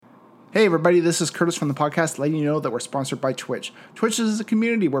Hey everybody, this is Curtis from the podcast letting you know that we're sponsored by Twitch. Twitch is a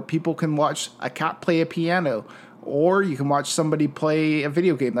community where people can watch a cat play a piano, or you can watch somebody play a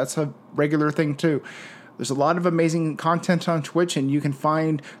video game. That's a regular thing too. There's a lot of amazing content on Twitch, and you can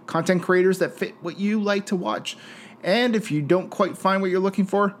find content creators that fit what you like to watch. And if you don't quite find what you're looking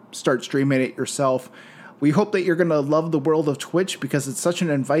for, start streaming it yourself. We hope that you're going to love the world of Twitch because it's such an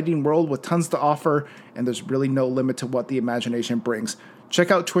inviting world with tons to offer, and there's really no limit to what the imagination brings. Check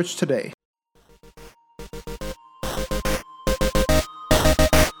out Twitch today.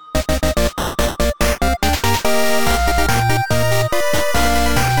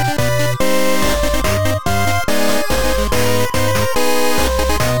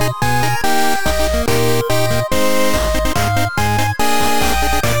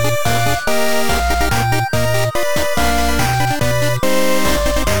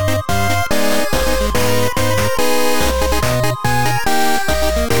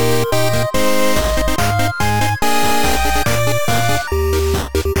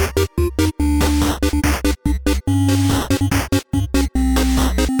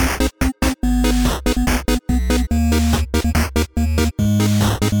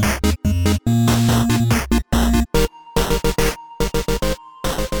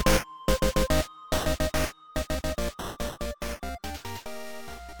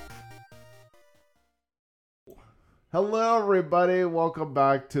 Hello, everybody. Welcome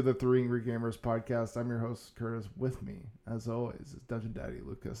back to the Three Angry Gamers podcast. I'm your host, Curtis. With me, as always, is Dungeon Daddy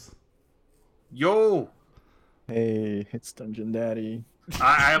Lucas. Yo! Hey, it's Dungeon Daddy.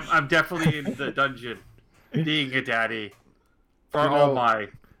 I'm definitely in the dungeon, being a daddy for all my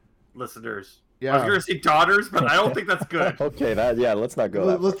listeners. Yeah. I was gonna say daughters, but I don't think that's good. Okay, let's not go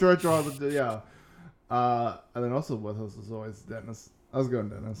that Let's draw the yeah. And then also with us, as always, Dennis. How's it going,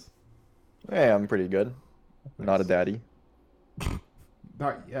 Dennis? Hey, I'm pretty good. Not a daddy.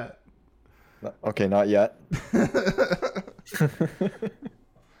 Not yet. Okay, not yet.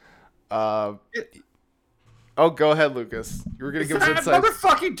 Oh, go ahead, Lucas. You were gonna give us That insight.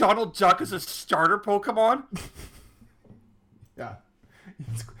 motherfucking Donald Duck is a starter Pokemon? Yeah,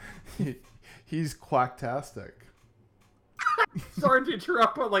 he's quacktastic. Sorry to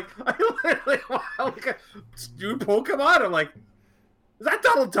interrupt, but I literally want like a new Pokemon. I'm like, is that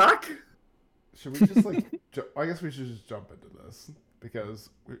Donald Duck? Should we just I guess we should just jump into this because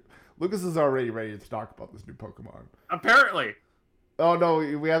Lucas is already ready to talk about this new Pokemon. Apparently. Oh no,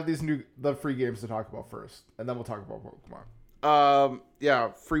 we have the free games to talk about first, and then we'll talk about Pokemon.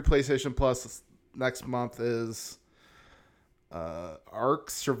 Yeah, free PlayStation Plus next month is Ark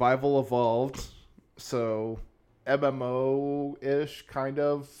Survival Evolved, so MMO-ish kind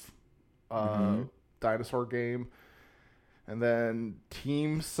of dinosaur game. And then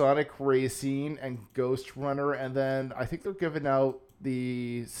Team Sonic Racing and Ghost Runner. And then I think they're giving out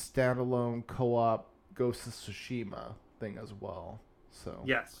the standalone co-op Ghost of Tsushima thing as well. So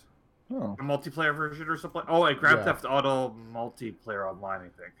Yes. Oh. A multiplayer version or something. Oh, and Grand Theft Auto multiplayer online,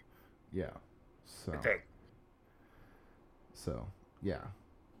 I think. Yeah. I think. So, yeah.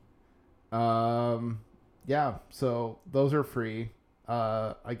 Yeah, so those are free.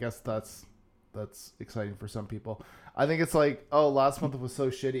 I guess that's exciting for some people. I think it's like, last month was so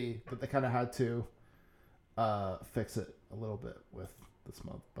shitty that they kind of had to fix it a little bit with this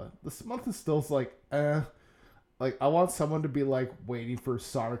month. But this month is still like, Like, I want someone to be like waiting for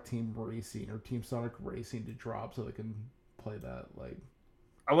Sonic Team Racing or Team Sonic Racing to drop so they can play that. Like,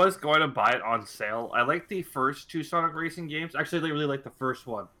 I was going to buy it on sale. I like the first two Sonic Racing games. Actually, I really like the first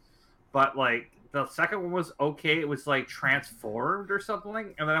one. But, the second one was okay. It was, transformed or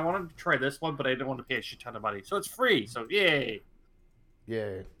something. And then I wanted to try this one, but I didn't want to pay a shit ton of money. So it's free. So, yay.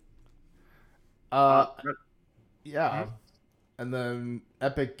 yay. Uh, Yeah. And then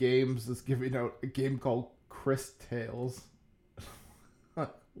Epic Games is giving out a game called Chris Tales.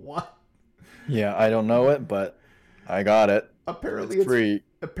 What? Yeah, I don't know it, but I got it. Apparently it's free.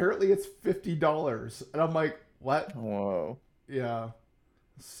 Apparently it's $50. And I'm like, what? Whoa. Yeah.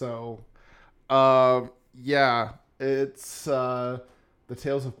 So, yeah, it's the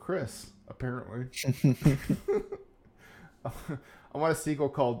Tales of Chris, apparently. I want a sequel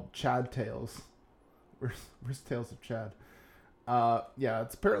called Chad Tales. Where's Tales of Chad? Yeah,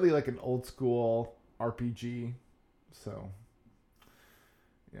 it's apparently like an old school RPG. So,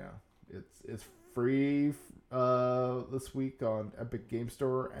 yeah, it's free this week on Epic Game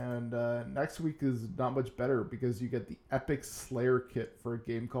Store, and next week is not much better because you get the Epic Slayer kit for a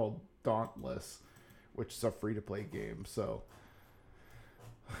game called Dauntless, which is a free-to-play game. So,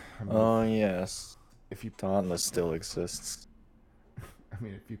 I mean, Oh, yes. if you Dauntless still exists. I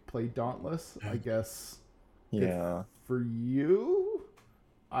mean, if you play Dauntless, I guess Yeah. for you.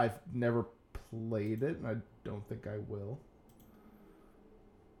 I've never played it, and I don't think I will.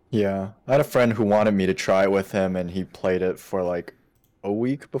 Yeah, I had a friend who wanted me to try it with him, and he played it for like a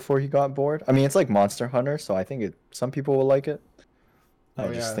week before he got bored. I mean, it's like Monster Hunter, so I think some people will like it. I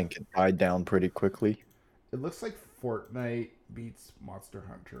Oh, just yeah. think it died down pretty quickly. It looks like Fortnite beats Monster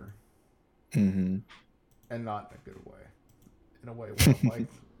Hunter, Hmm. and not in a good way. In a way where I'm like,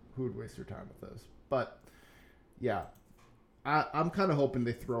 who would waste your time with this? But yeah, I'm kind of hoping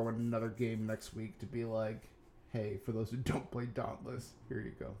they throw in another game next week to be like, hey, for those who don't play Dauntless, here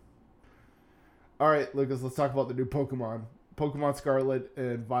you go. All right, Lucas, let's talk about the new Pokemon. Pokemon Scarlet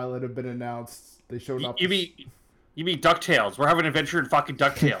and Violet have been announced. They showed up. You mean DuckTales? We're having an adventure in fucking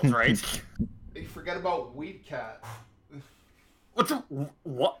DuckTales, right? They forget about Weed Cat.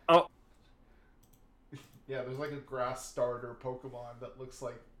 What? Oh, Yeah, there's like a grass starter Pokemon that looks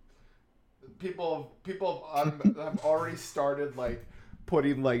like people have already started like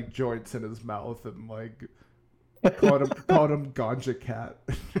putting like joints in his mouth and like called him Ganja Cat.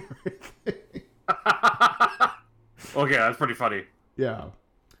 okay, that's pretty funny. Yeah.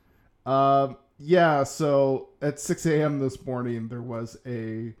 Yeah, so at 6 a.m. this morning, there was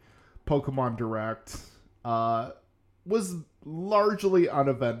a Pokemon Direct. Was largely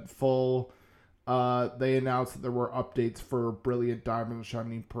uneventful. They announced that there were updates for Brilliant Diamond and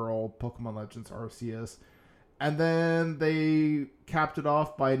Shining Pearl, Pokemon Legends Arceus. And then they capped it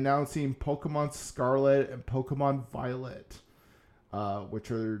off by announcing Pokemon Scarlet and Pokemon Violet,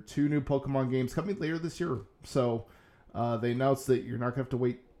 which are 2 new Pokemon games coming later this year. So they announced that you're not going to have to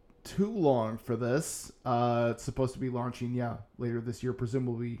wait too long for this. It's supposed to be launching, later this year,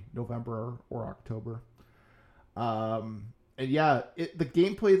 presumably November or October. And yeah, the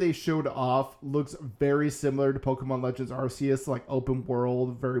gameplay they showed off looks very similar to Pokemon Legends Arceus, like open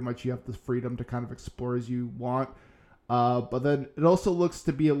world, very much you have the freedom to kind of explore as you want. But then it also looks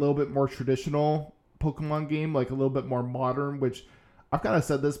to be a little bit more traditional Pokemon game, like a little bit more modern, which I've kind of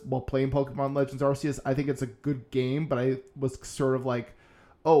said this while playing Pokemon Legends Arceus. I think it's a good game, but I was sort of like,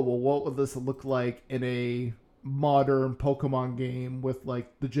 oh, well, what would this look like in a modern Pokemon game with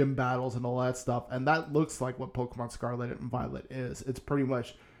like the gym battles and all that stuff? And that looks like what Pokemon Scarlet and Violet is. It's pretty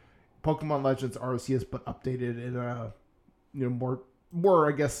much Pokemon Legends Arceus, but updated in a more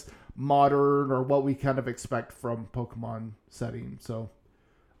I guess modern, or what we kind of expect from Pokemon setting. So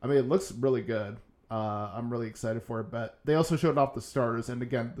I mean, it looks really good. I'm really excited for it. But they also showed off the starters, and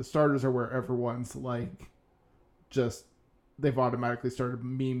again, the starters are where everyone's like, just they've automatically started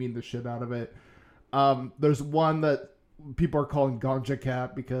memeing the shit out of it. There's one that people are calling Ganja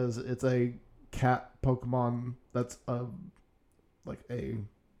Cat because it's a cat Pokemon that's like a,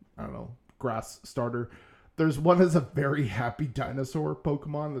 I don't know, grass starter. There's one that's a very happy dinosaur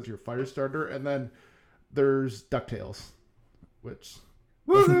Pokemon that's your fire starter, and then there's DuckTales, which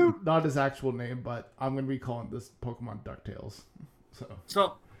not his actual name, but I'm gonna be calling this Pokemon DuckTales.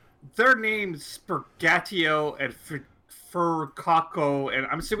 So their names Sprigatito and Furcaco, and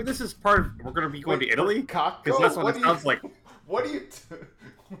I'm assuming this is part of. We're going to be going to Italy because that's what it sounds like. What are you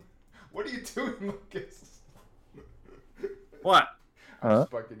doing, Lucas? What? I'm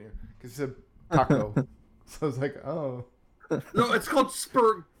just bugging you because you said Kako, so I was like, oh. No, it's called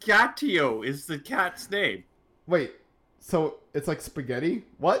Sprigatito. Is the cat's name? Wait, so it's like spaghetti?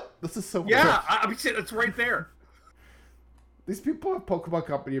 What? This is so Yeah, weird. I'm saying it's right there. These people at Pokemon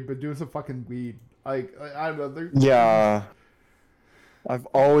Company have been doing some fucking weed. Like, I don't know. They're... Yeah. I've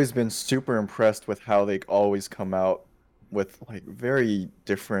always been super impressed with how they always come out with like very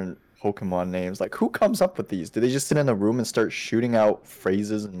different Pokemon names. Like, who comes up with these? Do they just sit in a room and start shooting out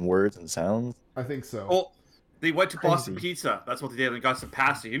phrases and words and sounds? I think so. Well, they went to Crazy. Boston Pizza. That's what they did and got some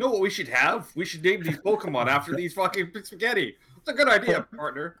pasta. You know what we should have? We should name these Pokemon after these fucking spaghetti. It's a good idea,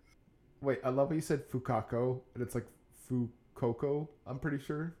 partner. Wait, I love how you said Fukako, and it's like Fukoko, I'm pretty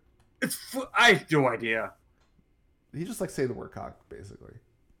sure. I have no idea. He just like say the word cock, basically.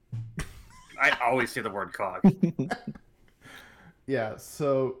 I always say the word cock. Yeah,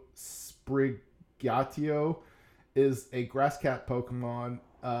 so Sprigatito is a grass cat Pokemon.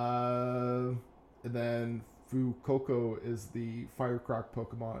 And then Fukoko is the fire croc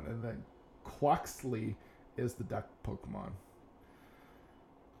Pokemon. And then Quaxley is the duck Pokemon.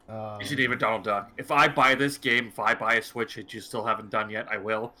 You should name it Donald Duck. If I buy this game, if I buy a Switch that you still haven't done yet, I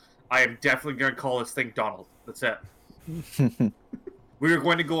will. I am definitely going to call this thing Donald. That's it. We are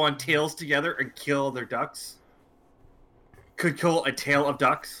going to go on tails together and kill their ducks. Could kill a tail of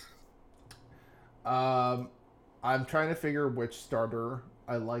ducks. I'm trying to figure which starter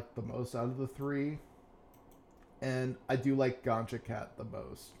I like the most out of the 3. And I do like Ganja Cat the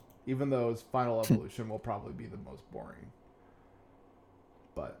most. Even though his final evolution will probably be the most boring.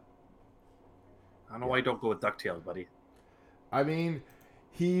 But I don't know why you don't go with DuckTales, buddy. I mean,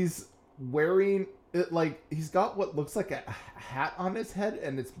 he's wearing it like he's got what looks like a hat on his head,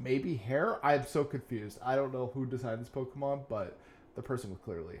 and it's maybe hair. I'm so confused. I don't know who designed this Pokemon, but the person was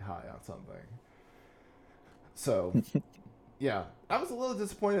clearly high on something. So, yeah, I was a little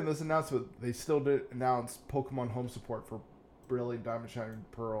disappointed in this announcement. They still did announce Pokemon Home support for Brilliant Diamond, Shining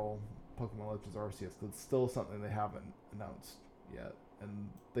Pearl, Pokemon Legends Arceus. Because it's still something they haven't announced yet. And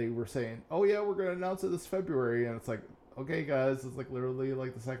they were saying, "Oh yeah, we're gonna announce it this February," and it's like, okay, guys, it's like literally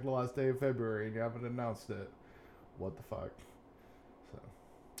like the second to last day of February, and you haven't announced it. What the fuck? So,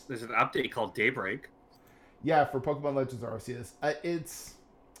 There's an update called Daybreak. yeah, for Pokemon Legends Arceus,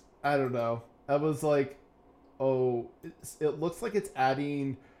 I don't know. I was like, oh, it looks like it's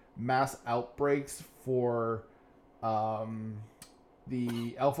adding mass outbreaks for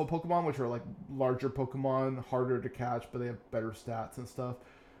the alpha Pokemon, which are like larger Pokemon, harder to catch, but they have better stats and stuff.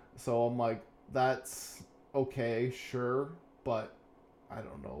 So I'm like, that's okay, sure, but I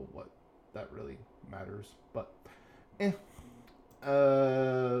don't know what that really matters. But, that's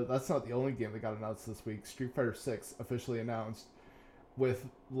not the only game that got announced this week. Street Fighter 6 officially announced with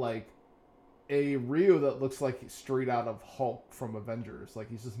like a Ryu that looks like straight out of Hulk from Avengers. Like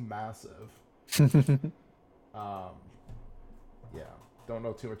he's just massive. Yeah, don't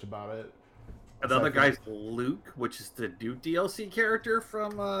know too much about it. Another guy's Luke, which is the new DLC character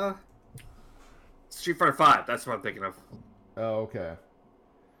from Street Fighter 5. That's what I'm thinking of. Oh, okay.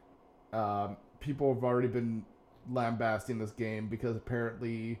 People have already been lambasting this game because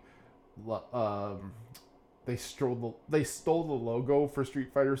apparently, they stole the logo for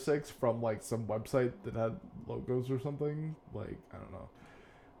Street Fighter 6 from like some website that had logos or something. Like I don't know.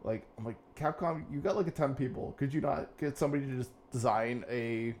 Like I'm like, Capcom, you got like a ton of people. Could you not get somebody to just design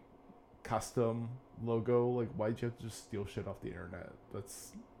a custom logo? Like why'd you have to just steal shit off the internet?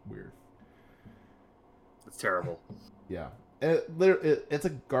 That's weird. It's terrible. Yeah. It's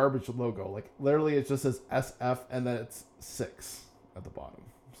a garbage logo. Like literally it just says SF and then it's 6 at the bottom.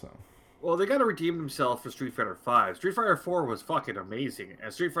 So Well, they got to redeem themselves for Street Fighter 5. Street Fighter 4 was fucking amazing,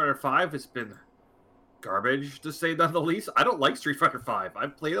 and Street Fighter 5 has been garbage, to say none the least. I don't like Street Fighter 5.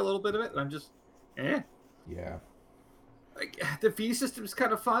 I've played a little bit of it, and I'm just, yeah. Like, the V system's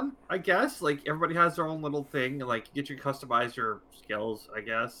kind of fun, I guess. Like, everybody has their own little thing, and, like, you get to customize your skills, I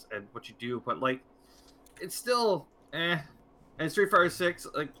guess, and what you do, but, like, it's still, And Street Fighter 6,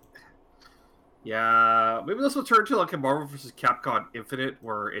 like, yeah, maybe this will turn to, like, a Marvel vs. Capcom Infinite,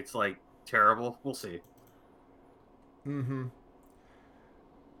 where it's, like, terrible. We'll see. Mm-hmm.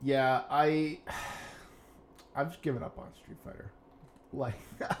 Yeah, I've just given up on Street Fighter. Like,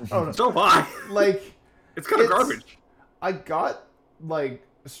 I don't know. So have I. Like, It's kind of garbage. I got, like,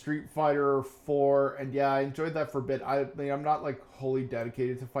 Street Fighter 4, and yeah, I enjoyed that for a bit. I mean, I'm not, like, wholly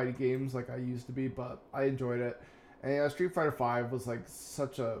dedicated to fighting games like I used to be, but I enjoyed it. And yeah, Street Fighter 5 was, like,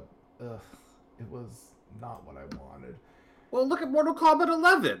 such a... it was not what I wanted. Well, look at Mortal Kombat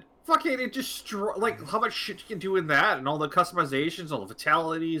 11. Fucking, it just like how much shit you can do in that, and all the customizations, all the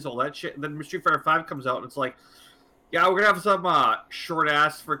fatalities, all that shit. And then Street Fighter 5 comes out, and it's like, yeah, we're gonna have some short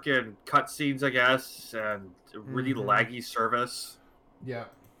ass freaking cutscenes, I guess, and really laggy service. Yeah.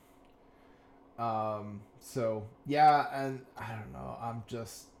 So yeah, and I don't know.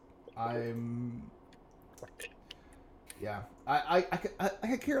 Yeah. I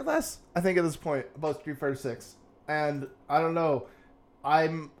could care less, I think, at this point about Street Fighter 6. And I don't know.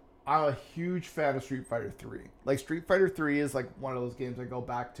 I'm a huge fan of Street Fighter 3. Like, Street Fighter 3 is like one of those games I go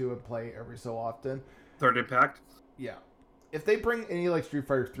back to and play every so often. Third Impact. Yeah. If they bring any like Street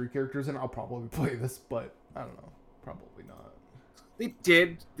Fighter 3 characters in, I'll probably play this, but I don't know. Probably not. They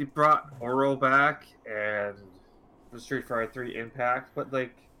did. They brought Oro back and the Street Fighter 3 Impact, but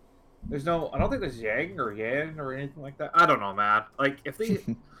like, there's no. I don't think there's Yang or Yan or anything like that. I don't know, man. Like, if they,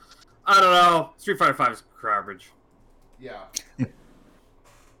 I don't know. Street Fighter 5 is garbage. Yeah.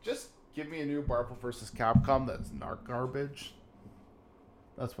 Just give me a new Marvel vs. Capcom that's not garbage.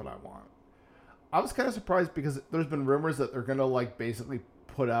 That's what I want. I was kind of surprised because there's been rumors that they're gonna like basically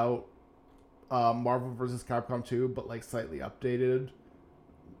put out Marvel vs. Capcom 2, but like slightly updated.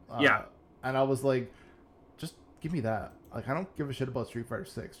 Yeah. And I was like, just give me that. Like, I don't give a shit about Street Fighter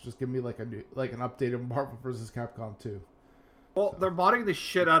 6. Just give me like a new, like an updated Marvel vs. Capcom 2. Well, they're modding the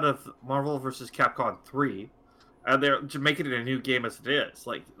shit out of Marvel vs. Capcom 3, and they're just making it a new game as it is.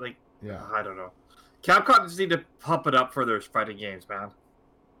 Like, Yeah. I don't know. Capcom just need to pump it up for their fighting games, man.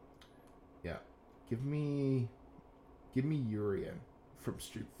 Yeah. Give me Urien from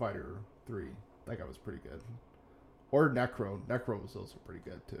Street Fighter 3. That guy was pretty good. Or Necro. Necro was also pretty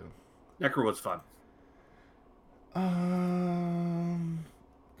good too. Necro was fun.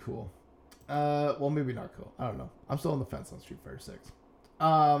 Cool. Well, maybe not cool. I don't know. I'm still on the fence on Street Fighter 6.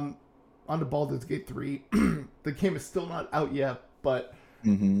 On to Baldur's Gate 3. The game is still not out yet, but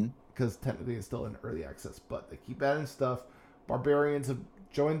because technically it's still in early access, but they keep adding stuff. Barbarians have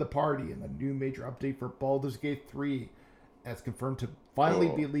joined the party in the new major update for Baldur's Gate 3. And it's confirmed to finally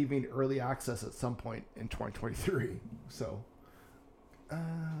be leaving early access at some point in 2023. So,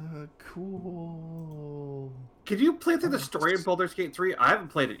 cool. Can you play through the story of Baldur's Gate 3? I haven't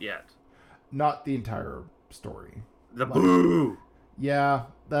played it yet. Not the entire story. The boo! Yeah,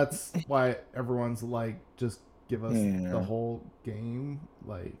 that's why everyone's like, just give us the whole game.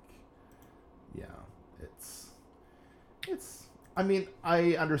 Like, yeah, it's. I mean,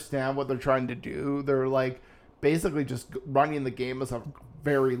 I understand what they're trying to do. They're like basically just running the game as a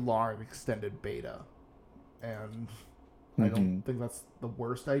very long extended beta, and I don't think that's the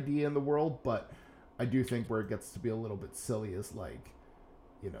worst idea in the world. But I do think where it gets to be a little bit silly is like,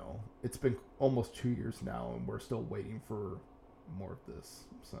 you know, it's been almost 2 years now, and we're still waiting for more of this.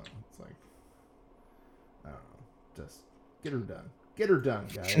 So it's like, I don't know, just get her done. Get her done,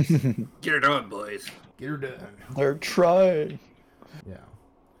 guys. Get her done, boys. Get her done. They're trying. Yeah.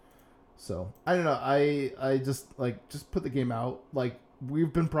 So I don't know. I just put the game out. Like,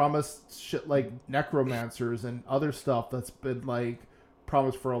 we've been promised shit like Necromancers and other stuff that's been like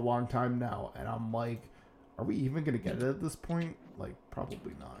promised for a long time now, and I'm like, are we even gonna get it at this point? Like,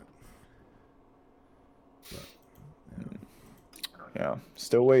 probably not. But, Yeah,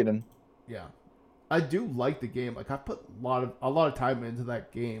 still waiting. yeah. I do like the game. Like, I put a lot of time into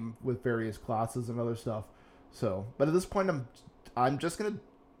that game with various classes and other stuff. So, but at this point, I'm just gonna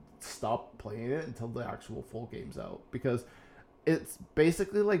stop playing it until the actual full game's out, because it's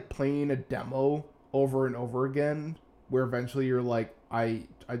basically like playing a demo over and over again, where eventually you're like, I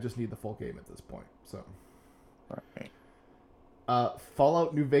just need the full game at this point. So, Right.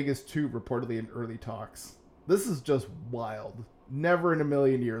 Fallout New Vegas 2 reportedly in early talks. This is just wild. Never in a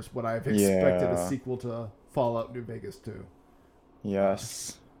million years would I have expected a sequel to Fallout New Vegas 2.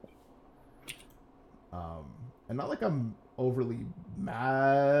 Yes. And not like I'm overly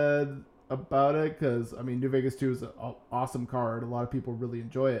mad about it, because I mean, New Vegas 2 is an awesome card. A lot of people really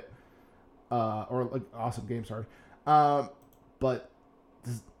enjoy it, or like awesome game. Sorry, but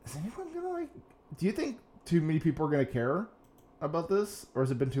is anyone gonna like? Do you think too many people are gonna care about this, or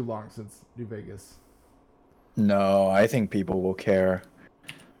has it been too long since New Vegas? No, I think people will care.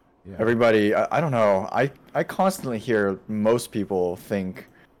 Yeah. Everybody, I don't know. I constantly hear most people think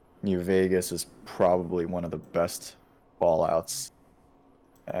New Vegas is probably one of the best Fallouts.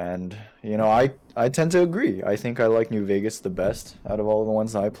 And, you know, I tend to agree. I think I like New Vegas the best out of all the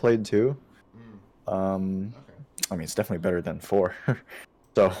ones I played too. Okay. I mean, it's definitely better than 4.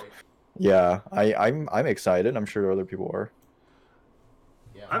 So, yeah, I'm excited. I'm sure other people are.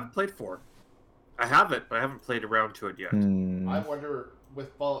 Yeah. I haven't played 4. I have it, but I haven't played around to it yet. I wonder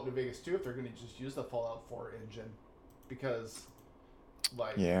with Fallout New Vegas 2 if they're going to just use the Fallout 4 engine, because,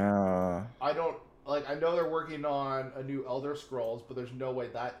 like, Yeah. I know they're working on a new Elder Scrolls, but there's no way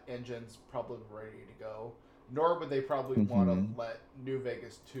that engine's probably ready to go. Nor would they probably want to let New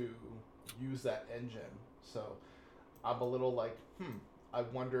Vegas 2 use that engine. So I'm a little like, I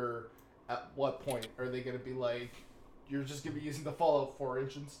wonder at what point are they going to be like, you're just going to be using the Fallout 4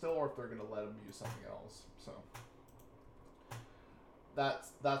 engine still, or if they're going to let them use something else. So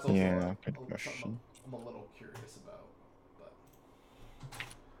that's also Good question. something I'm a little curious about. But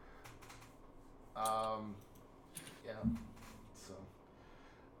yeah. So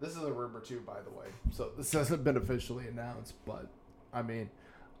this is a rumor too, by the way. So this hasn't been officially announced, but I mean,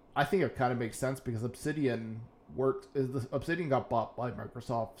 I think it kind of makes sense, because Obsidian got bought by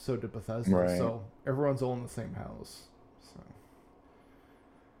Microsoft, so did Bethesda. Right. So everyone's all in the same house.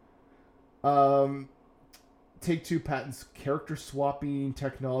 So Take-Two patents character swapping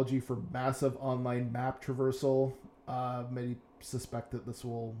technology for massive online map traversal. Many suspect that this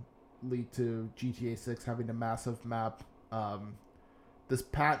will lead to GTA 6 having a massive map. This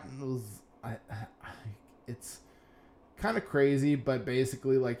patent was, it's kind of crazy, but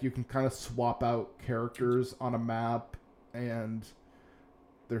basically, like, you can kind of swap out characters on a map, and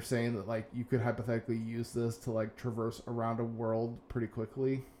they're saying that, like, you could hypothetically use this to, like, traverse around a world pretty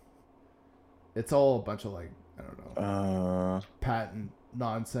quickly. It's all a bunch of, like, I don't know, patent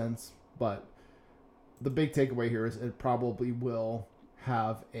nonsense, but the big takeaway here is it probably will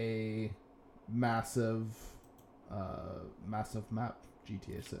have a massive map,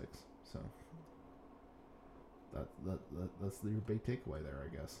 GTA 6. So that's your big takeaway there, I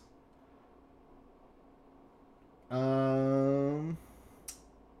guess. All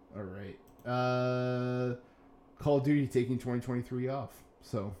right. Call of Duty taking 2023 off.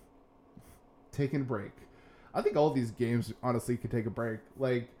 So taking a break. I think all these games honestly could take a break.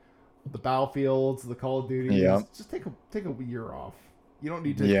 Like the Battlefields, the Call of Duty. Yeah. Just take a year off. You don't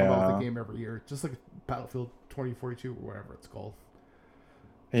need to come out with the game every year. Just like Battlefield 2042 or whatever it's called.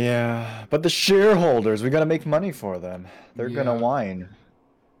 Yeah, but the shareholders, we gotta make money for them. They're gonna whine.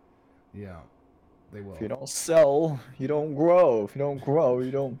 Yeah, they will. If you don't sell, you don't grow. If you don't grow, you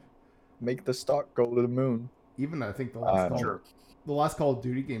don't make the stock go to the moon. Even I think the last Call of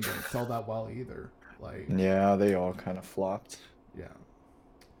Duty game didn't sell that well either. Like, yeah, they all kind of flopped. Yeah.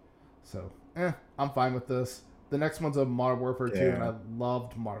 So, I'm fine with this. The next one's a Modern Warfare 2, and I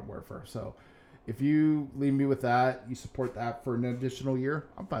loved Modern Warfare. So, if you leave me with that, you support that for an additional year,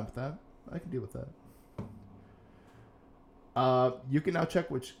 I'm fine with that. I can deal with that. You can now check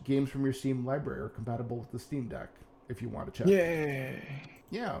which games from your Steam library are compatible with the Steam Deck, if you want to check. Yay!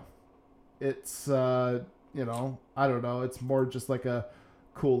 Yeah. It's, I don't know. It's more just like a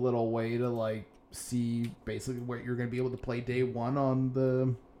cool little way to, like, see basically what you're going to be able to play day one on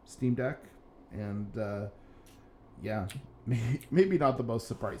the Steam Deck. And, maybe not the most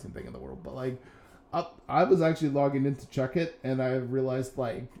surprising thing in the world, but, like, I was actually logging in to check it, and I realized,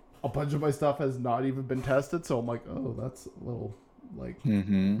 like, a bunch of my stuff has not even been tested, so I'm like, oh, that's a little, like,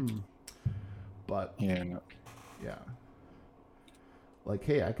 But, yeah. Like,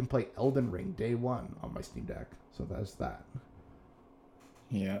 hey, I can play Elden Ring day one on my Steam Deck, so that's that.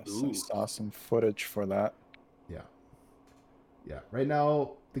 Yes, I saw some footage for that. Yeah. Right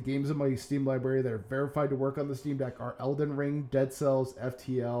now, the games in my Steam library that are verified to work on the Steam Deck are Elden Ring, Dead Cells,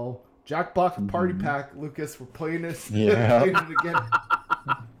 FTL, Jackbox Party Pack. Lucas, we're playing this. Yeah. Playing it again.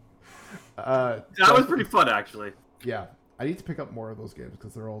 That was pretty fun, actually. Yeah. I need to pick up more of those games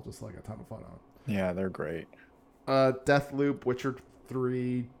because they're all just like a ton of fun on. Yeah, they're great. Deathloop, Witcher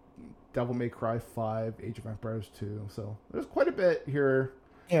 3, Devil May Cry 5, Age of Empires 2. So there's quite a bit here.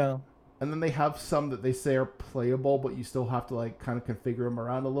 Yeah. And then they have some that they say are playable, but you still have to like kind of configure them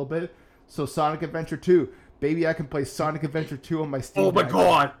around a little bit. So Sonic Adventure 2. Baby, I can play Sonic Adventure 2 on my Steam Oh my Deck.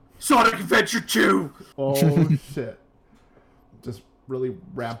 god! Sonic Adventure 2! Oh, shit. Just really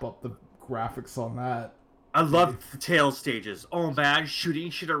ramp up the graphics on that. I love the tail stages. Oh man,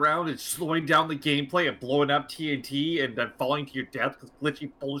 shooting shit around and slowing down the gameplay and blowing up TNT and then falling to your death with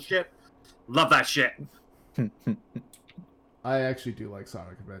glitchy bullshit. Love that shit. I actually do like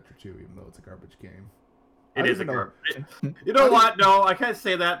Sonic Adventure 2, even though it's a garbage game. It is a garbage. You know what? No, I can't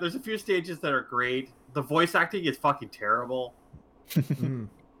say that. There's a few stages that are great. The voice acting is fucking terrible.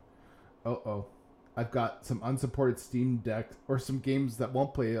 Uh-oh. I've got some unsupported Steam Deck, or some games that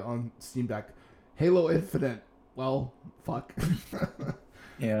won't play on Steam Deck. Halo Infinite. Well, fuck.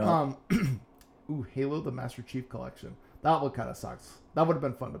 Yeah. Ooh, Halo the Master Chief Collection. That one kind of sucks. That would have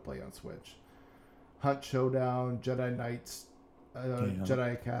been fun to play on Switch. Hunt Showdown, Jedi Knights,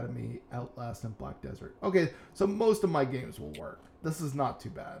 Jedi Academy, Outlast, and Black Desert. Okay, so most of my games will work. This is not too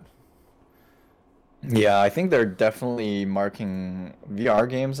bad. Yeah, I think they're definitely marking VR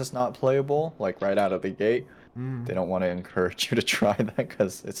games as not playable, like right out of the gate. They don't want to encourage you to try that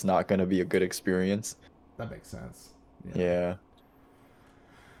because it's not going to be a good experience. That makes sense. Yeah.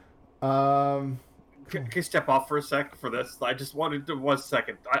 Can I step off for a sec for this? I just wanted to 1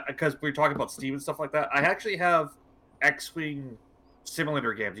 second because we were talking about Steam and stuff like that. I actually have X-Wing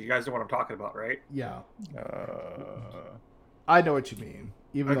simulator games. You guys know what I'm talking about, right? Yeah. I know what you mean.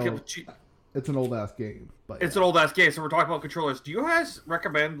 Even Okay, though it's an old ass game, but it's an old ass game. So we're talking about controllers. Do you guys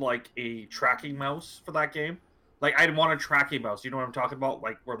recommend like a tracking mouse for that game? Like I'd want a tracking mouse. You know what I'm talking about?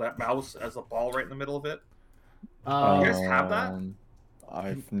 Like where that mouse has a ball right in the middle of it. Do you guys have that?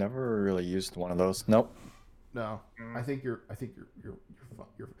 I've never really used one of those. Nope. No, I think you're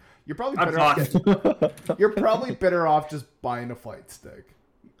probably I'm better off. You're probably better off just buying a flight stick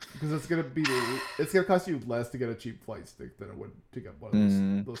because it's gonna cost you less to get a cheap flight stick than it would to get one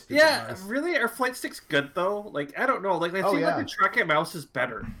of those stupid Yeah, mice. really? Are flight sticks good though? Like I don't know. Like I think like the tracking mouse is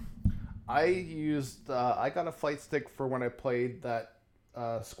better. I got a flight stick for when I played that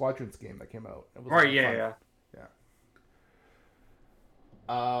Squadrons game that came out. It was Right? yeah.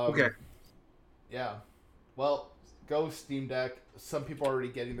 Okay. Yeah. Well, go Steam Deck. Some people are already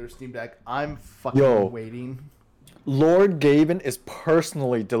getting their Steam Deck. I'm fucking waiting. Lord Gaben is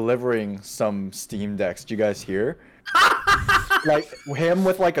personally delivering some Steam Decks. Did you guys hear? Like him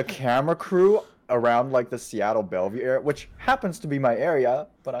with like a camera crew around like the Seattle Bellevue area, which happens to be my area,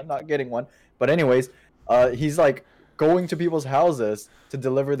 but I'm not getting one. But anyways, he's like going to people's houses to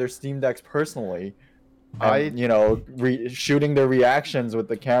deliver their Steam Decks personally. And, shooting their reactions with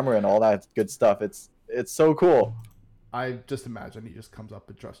the camera and all that good stuff. It's so cool. I just imagine he just comes up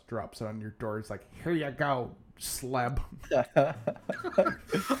and just drops it on your door. He's like, "Here you go, sleb."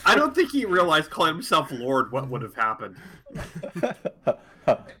 I don't think he realized calling himself Lord what would have happened.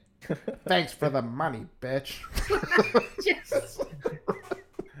 Thanks for the money, bitch.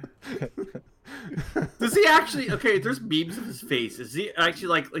 Does he actually? Okay, there's memes of his face. Is he actually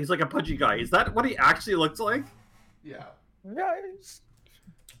like he's like a pudgy guy? Is that what he actually looks like? Yeah. Yeah,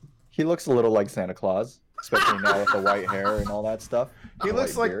 he looks a little like Santa Claus, especially now with the white hair and all that stuff. He The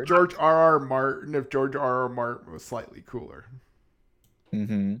looks white like beard. George R.R. Martin if George R.R. Martin was slightly cooler.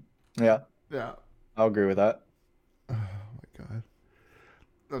 Mm-hmm. Yeah, Yeah. I'll agree with that. Oh my god.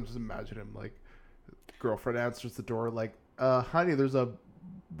 I'm just imagining him like girlfriend answers the door like, honey, there's a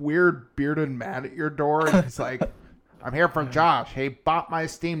weird bearded man at your door, and he's like, I'm here for Josh. He bought my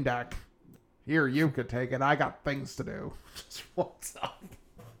Steam Deck. Here, you could take it. I got things to do. Just walks up.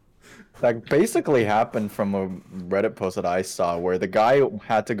 That basically happened from a Reddit post that I saw where the guy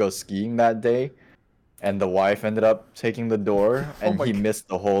had to go skiing that day and the wife ended up taking the door and my he God. missed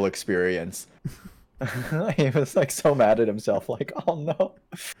the whole experience. He was like so mad at himself, like, oh no.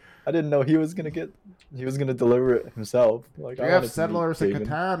 I didn't know he was gonna deliver it himself. Like, Do I you have wanted to meet Settlers in David.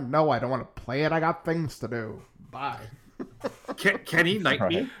 Catan? No, I don't want to play it. I got things to do. Bye. Can he knight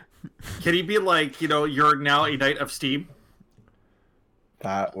me? Right. Can he be like, you're now a knight of Steam?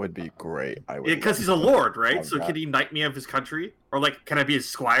 That would be great. I would. Because he's a lord, right? love So that. can he knight me of his country? Or like, can I be his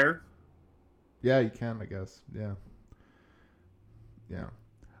squire? Yeah, you can, I guess. Yeah. Yeah.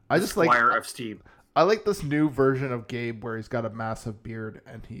 I just like Squire of Steam. I like this new version of Gabe where he's got a massive beard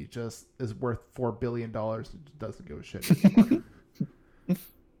and he just is worth $4 billion and just doesn't give a shit anymore.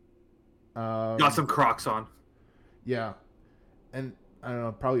 Got some Crocs on. Yeah. And I don't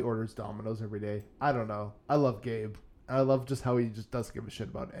know, probably orders Domino's every day. I don't know. I love Gabe. I love just how he just doesn't give a shit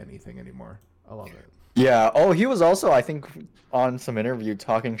about anything anymore. I love it. Yeah. Oh, he was also, I think, on some interview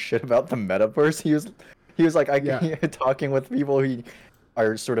talking shit about the metaverse. He was like, Yeah. talking with people who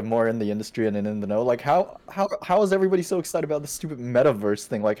are sort of more in the industry and in the know. Like, how is everybody so excited about this stupid metaverse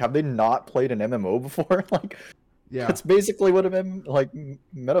thing? Like, have they not played an MMO before? Like, Yeah. that's basically what a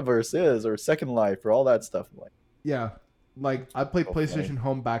metaverse is, or Second Life, or all that stuff. Like, Yeah. Like, I played So funny. PlayStation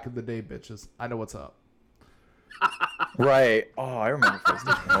Home back in the day, bitches. I know what's up. right. Oh, I remember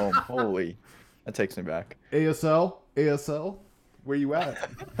PlayStation Home. Holy, that takes me back. ASL, where you at?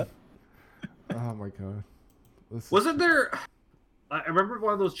 Oh my god. Wasn't there? I remember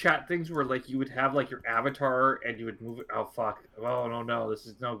one of those chat things where like you would have like your avatar and you would move it. Oh fuck! Oh no, this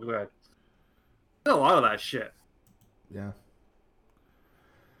is no good. There's a lot of that shit. Yeah.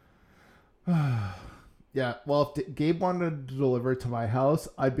 Yeah. Well, if Gabe wanted to deliver it to my house,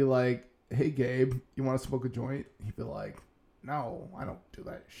 I'd be like, "Hey, Gabe, you want to smoke a joint?" He'd be like, "No, I don't do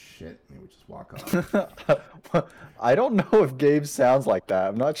that shit." And he would just walk off. I don't know if Gabe sounds like that.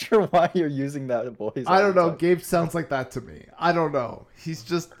 I'm not sure why you're using that voice. I all don't the know. time. Gabe sounds like that to me. I don't know. He's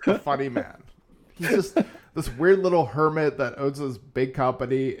just a funny man. He's just this weird little hermit that owns this big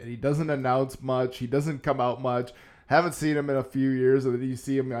company, and he doesn't announce much. He doesn't come out much. Haven't seen him in a few years, and then you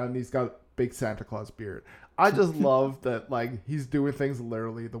see him and he's got a big Santa Claus beard. I just love that, like, he's doing things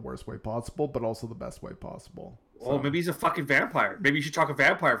literally the worst way possible, but also the best way possible. Oh, maybe he's a fucking vampire. Maybe you should talk a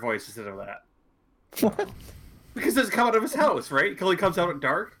vampire voice instead of that. Because it doesn't come out of his house, right? It only comes out at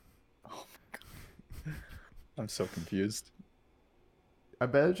dark. I'm so confused. I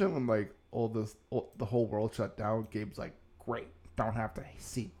imagine when, like, the whole world shut down, Gabe's like, great, don't have to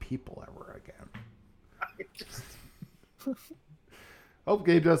see people ever again. Hope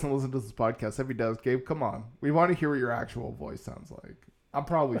Gabe doesn't listen to this podcast. If he does, Gabe, come on. We want to hear what your actual voice sounds like. I'm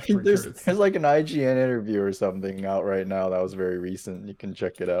probably pretty There's, sure it's... there's like an IGN interview or something out right now that was very recent. You can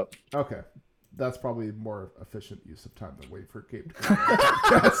check it out. Okay. That's probably more efficient use of time than wait for Gabe to come on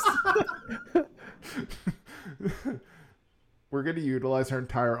the podcast. We're going to utilize our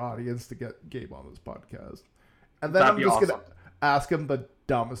entire audience to get Gabe on this podcast. And then That'd I'm be just awesome. going to ask him the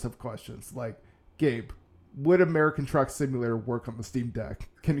dumbest of questions. Like, Gabe, would American Truck Simulator work on the Steam Deck?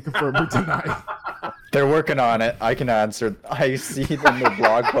 Can you confirm or deny? They're working on it. I can answer. I see in the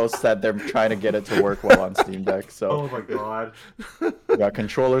blog posts that they're trying to get it to work well on Steam Deck. So Oh my god. we got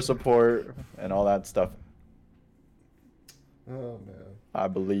controller support and all that stuff. Oh, man. I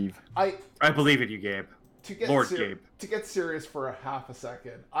believe. I believe in you, Gabe. To get Lord Gabe. To get serious for a half a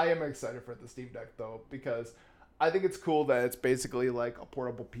second, I am excited for the Steam Deck, though, because I think it's cool that it's basically like a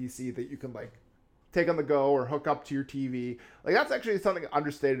portable PC that you can, like, take on the go or hook up to your TV. Like, that's actually something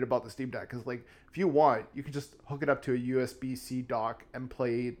understated about the Steam Deck, because, like, if you want, you can just hook it up to a USB-C dock and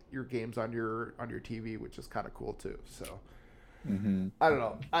play your games on your TV, which is kind of cool too. So Mm-hmm. I don't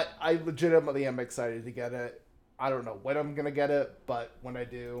know. I legitimately am excited to get it. I don't know when I'm gonna get it, but when I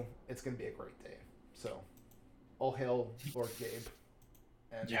do, it's gonna be a great day. So, all hail Lord Gabe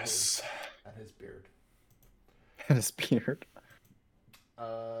and Yes. his beard. And his beard.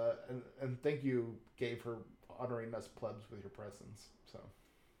 And thank you, Gabe, for honoring us plebs with your presence. So,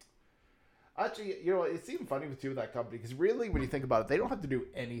 actually, it's even funny with that company because really, when you think about it, they don't have to do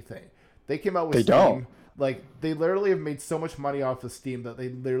anything. They came out with They Steam. don't. Like, they literally have made so much money off of Steam that they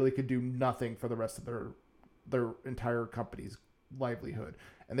literally could do nothing for the rest of their entire company's livelihood,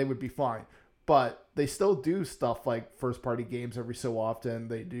 and they would be fine. But they still do stuff like first-party games every so often.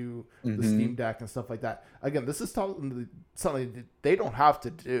 They do the Steam Deck and stuff like that. Again, this is something that they don't have to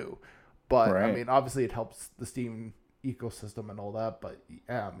do. But, Right. I mean, obviously it helps the Steam ecosystem and all that. But,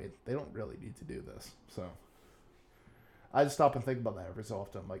 yeah, I mean, they don't really need to do this. So, I just stop and think about that every so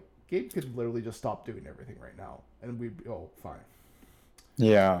often. Like, Gabe could literally just stop doing everything right now. And we'd be, fine.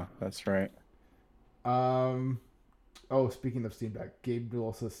 Yeah, that's right. Speaking of Steam Deck, Gabe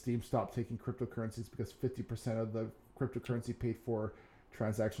Newell says Steam stopped taking cryptocurrencies because 50% of the cryptocurrency paid for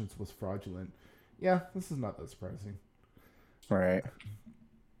transactions was fraudulent. Yeah, this is not that surprising. Right.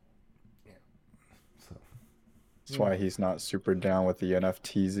 Yeah. So. That's why he's not super down with the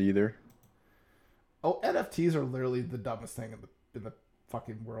NFTs either. Oh, NFTs are literally the dumbest thing in the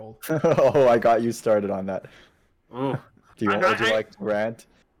fucking world. Oh, I got you started on that. Ooh. Would you like to rant?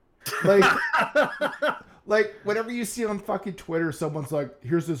 Like, like whenever you see on fucking Twitter, someone's like,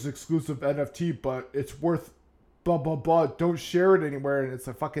 "Here's this exclusive NFT, but it's worth blah blah blah. Don't share it anywhere," and it's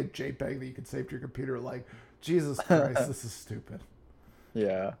a fucking JPEG that you can save to your computer. Like, Jesus Christ, this is stupid.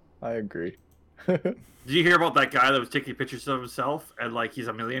 Yeah, I agree. Did you hear about that guy that was taking pictures of himself and like he's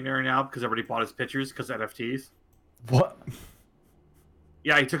a millionaire now because everybody bought his pictures because NFTs? What?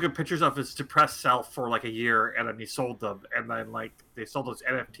 Yeah, he took pictures of his depressed self for like a year and then he sold them and then like they sold those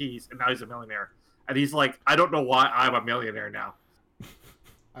NFTs and now he's a millionaire. And he's like, I don't know why I'm a millionaire now.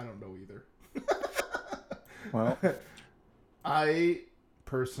 I don't know either. Well, I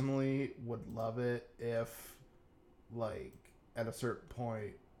personally would love it if, like, at a certain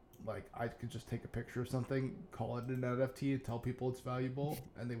point, like, I could just take a picture of something, call it an NFT, and tell people it's valuable,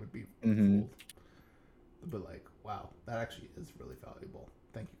 and they would be fooled. They'd be like, wow, that actually is really valuable.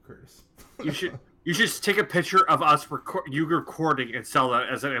 Thank you, Curtis. You should take a picture of us you recording and sell that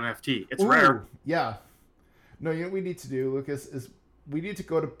as an NFT. It's rare. Yeah. No, you know what we need to do, Lucas, is we need to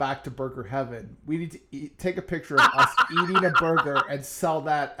go back to Burger Heaven. We need to take a picture of us eating a burger and sell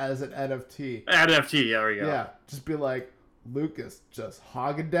that as an NFT. NFT, there we go. Yeah, just be like, Lucas just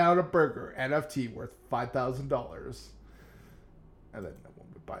hogging down a burger, NFT worth $5,000. And then no one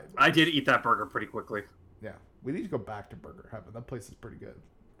would buy it. I did eat that burger pretty quickly. Yeah, we need to go back to Burger Heaven. That place is pretty good.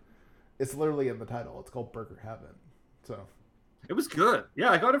 It's literally in the title. It's called Burger Heaven. So It was good. Yeah,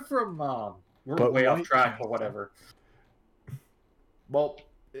 I got it from. We're But way why- off track, but whatever. well,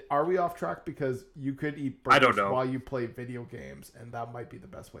 are we off track? Because you could eat I burgers don't know. while you play video games, and that might be the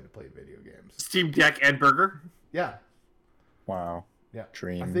best way to play video games. Steam Deck and burger. Yeah, wow. yeah.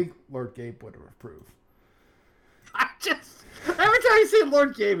 Dream. I think Lord Gabe would approve. Every time you say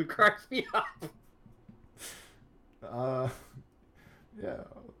Lord Gabe, it cracks me up. Yeah,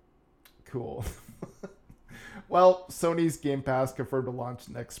 cool. Well, Sony's Game Pass confirmed to launch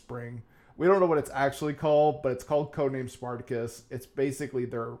next spring. We don't know what it's actually called, but it's called Codename Spartacus. It's basically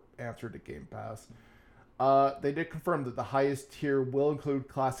their answer to Game Pass. They did confirm that the highest tier will include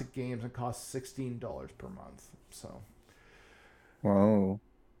classic games and cost $16 per month. So, Whoa.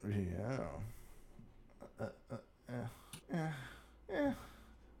 yeah.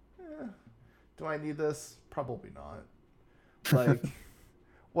 Do I need this? Probably not. Like,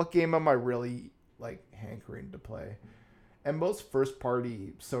 what game am I really, like, hankering to play? And most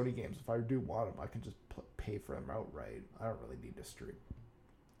first-party Sony games, if I do want them, I can just pay for them outright. I don't really need to stream.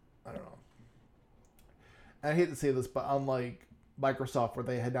 I don't know. And I hate to say this, but unlike Microsoft, where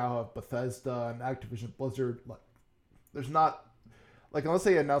they now have Bethesda and Activision Blizzard, like, there's not... Like, unless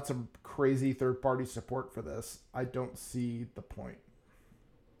they announce some crazy third-party support for this, I don't see the point.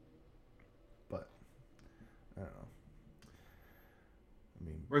 But, I don't know. I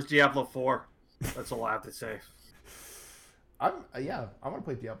mean... Where's Diablo 4? That's all I have to say. I want to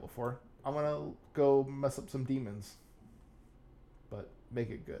play Diablo 4. I want to go mess up some demons. But make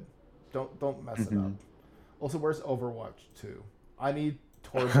it good. Don't mess it up. Also, where's Overwatch 2? I need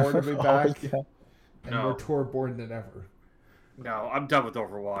Torborn to be back. Yeah. And No. more Torborn than ever. No, I'm done with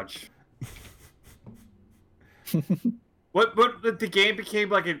Overwatch. What the game became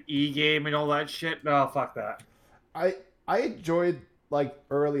like an e-game and all that shit? No, fuck that. I enjoyed, like,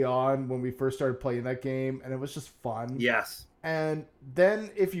 early on when we first started playing that game, and it was just fun. Yes. And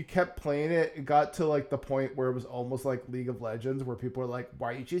then if you kept playing it, it got to like the point where it was almost like League of Legends, where people are like,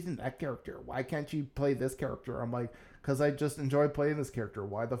 why are you choosing that character? Why can't you play this character? I'm like, because I just enjoy playing this character.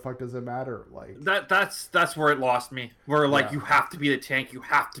 Why the fuck does it matter? Like that's where it lost me. Where like Yeah. you have to be the tank, you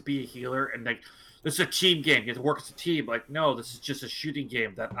have to be a healer, and like this is a team game. You have to work as a team. Like, no, this is just a shooting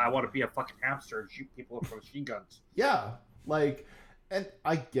game that I want to be a fucking hamster and shoot people with machine guns. Yeah, like, and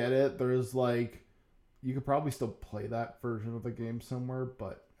I get it. There's like, you could probably still play that version of the game somewhere,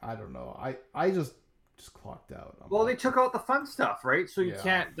 but I don't know. I just clocked out. I'm Well, they like, took out the fun stuff, right? So you Yeah.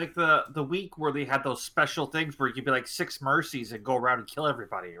 can't like the week where they had those special things where you could be like 6 mercies and go around and kill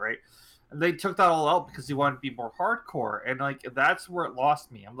everybody, right? And they took that all out because they wanted to be more hardcore, and like that's where it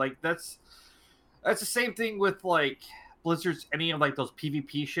lost me. I'm like, that's the same thing with like Blizzard's any of like those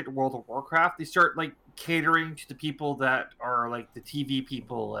PvP shit in World of Warcraft. They start like catering to the people that are like the TV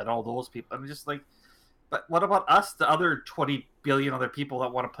people and all those people. I'm just like, but what about us, the other 20 billion other people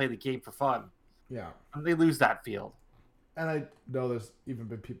that want to play the game for fun? yeah. And they lose that field. And I know there's even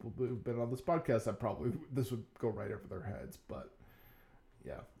been people who've been on this podcast that probably this would go right over their heads, but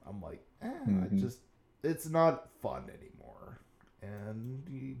yeah, I'm like, Mhm. it's not fun anymore, and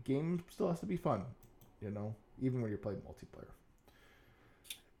the game still has to be fun, you know, even when you're playing multiplayer.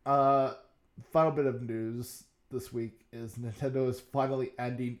 Final bit of news this week is Nintendo is finally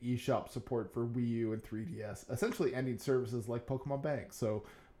ending eShop support for Wii U and 3DS, essentially ending services like Pokemon Bank. So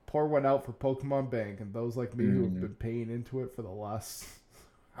pour one out for Pokemon Bank and those like me who have been paying into it for the last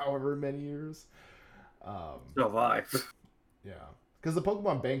however many years. So have I. Yeah. Because the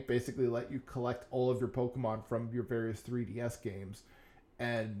Pokemon Bank basically let you collect all of your Pokemon from your various 3DS games.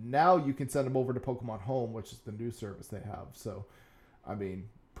 And now you can send them over to Pokemon Home, which is the new service they have. So, I mean,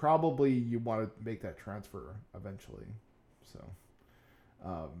 probably you want to make that transfer eventually. So,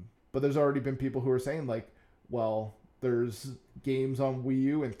 but there's already been people who are saying, like, well, there's games on Wii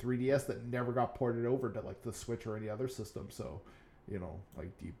U and 3DS that never got ported over to, like, the Switch or any other system. So, you know,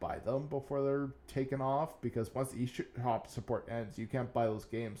 like, do you buy them before they're taken off? Because once the eShop support ends, you can't buy those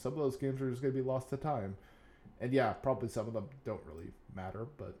games. Some of those games are just going to be lost to time. And yeah, probably some of them don't really matter,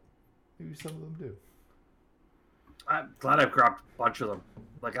 but maybe some of them do. I'm glad I've grabbed a bunch of them.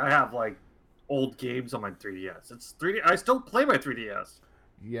 Like I have like old games on my 3DS. It's 3D. I still play my 3DS.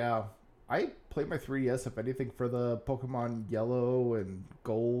 Yeah, I play my 3DS, if anything, for the Pokemon Yellow and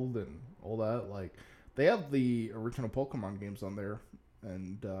Gold and all that. Like, they have the original Pokemon games on there,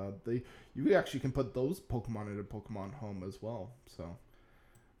 and you actually can put those Pokemon into Pokemon Home as well. So,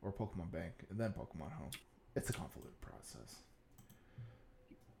 or Pokemon Bank and then Pokemon Home. It's a convoluted process.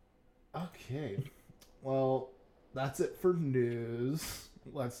 Okay, well, that's it for news.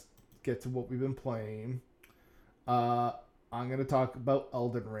 Let's get to what we've been playing. I'm going to talk about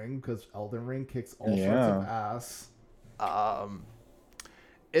Elden Ring because Elden Ring kicks all sorts of ass.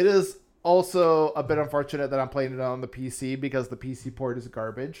 It is also a bit unfortunate that I'm playing it on the PC because the PC port is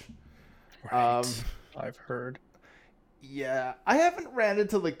garbage. Right. I've heard. Yeah, I haven't ran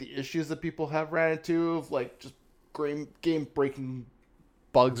into like the issues that people have ran into of like just game breaking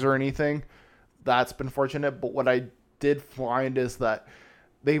bugs or anything. That's been fortunate, but what I did find is that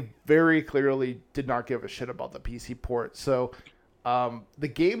they very clearly did not give a shit about the PC port. So the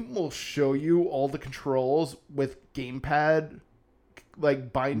game will show you all the controls with gamepad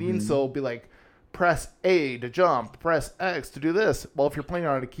like binding. So it'll be like press A to jump, press X to do this. Well, if you're playing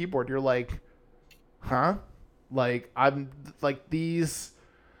on a keyboard, you're like, huh? Like, I'm like, these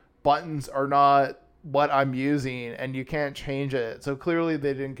buttons are not what I'm using and you can't change it. So clearly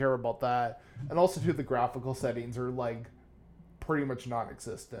they didn't care about that. And also too, the graphical settings are like pretty much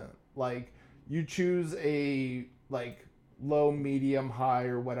non-existent. Like, you choose a like low, medium, high,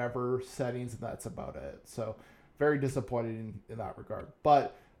 or whatever settings, and that's about it. So very disappointed in that regard.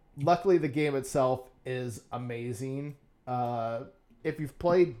 But luckily the game itself is amazing. If you've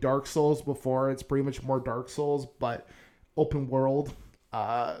played Dark Souls before, it's pretty much more Dark Souls, but open world.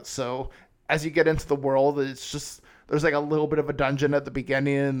 So as you get into the world, it's just, there's like a little bit of a dungeon at the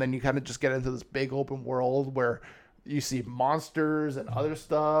beginning, and then you kind of just get into this big open world where you see monsters and other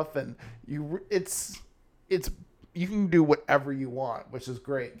stuff, and you can do whatever you want, which is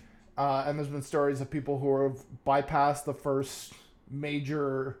great. And there's been stories of people who have bypassed the first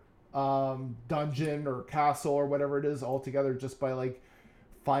major dungeon or castle or whatever it is altogether just by like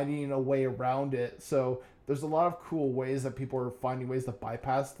finding a way around it. So there's a lot of cool ways that people are finding ways to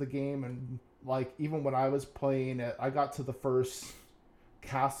bypass the game. And like, even when I was playing it, I got to the first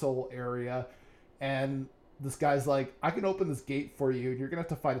castle area and this guy's like, I can open this gate for you and you're gonna have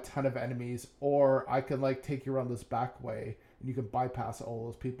to fight a ton of enemies, or I can like take you around this back way and you can bypass all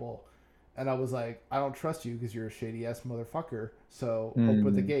those people. And I was like, I don't trust you because you're a shady ass motherfucker. So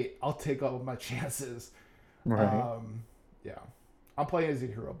open the gate. I'll take all of my chances. Right. Yeah. I'm playing as a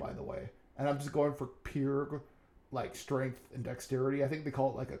hero, by the way. And I'm just going for pure like strength and dexterity. I think they call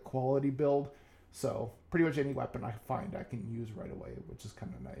it like a quality build. So pretty much any weapon I find I can use right away, which is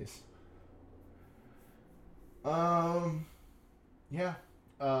kind of nice. Yeah.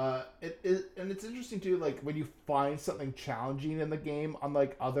 And it's interesting too, like when you find something challenging in the game,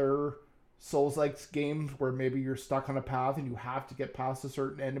 unlike other Souls-like games where maybe you're stuck on a path and you have to get past a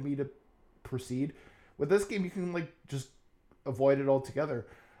certain enemy to proceed. With this game, you can like just avoid it altogether.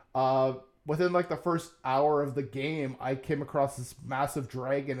 Within like the first hour of the game, I came across this massive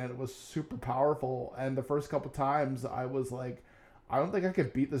dragon and it was super powerful. And the first couple times, I was like, I don't think I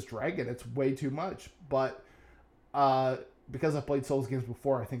could beat this dragon. It's way too much. But because I've played Souls games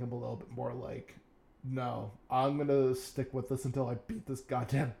before, I think I'm a little bit more like, no, I'm gonna stick with this until I beat this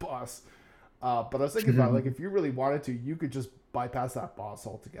goddamn boss. But I was thinking about like if you really wanted to, you could just bypass that boss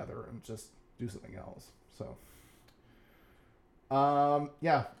altogether and just do something else. So,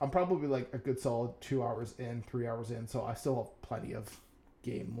 yeah, I'm probably like a good solid 2 hours in, 3 hours in, so I still have plenty of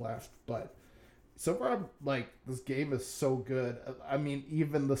game left. But so far, like this game is so good. I mean,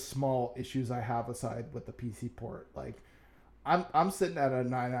 even the small issues I have aside with the PC port, like I'm sitting at a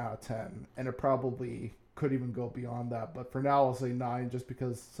 9 out of 10, and it probably could even go beyond that. But for now, I'll say 9, just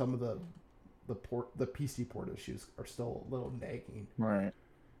because some of the PC port issues are still a little nagging. Right.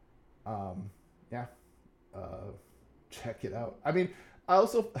 Yeah. Check it out. I mean, I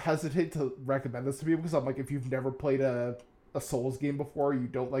also hesitate to recommend this to people because I'm like, if you've never played a Souls game before, you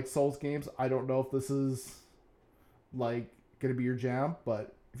don't like Souls games, I don't know if this is like gonna be your jam.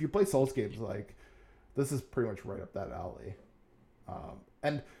 But if you play Souls games, like this is pretty much right up that alley.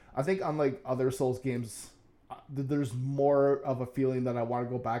 And I think unlike other Souls games, there's more of a feeling that I want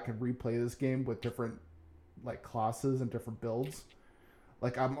to go back and replay this game with different like classes and different builds.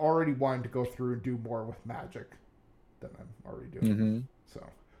 Like I'm already wanting to go through and do more with magic than I'm already doing. So,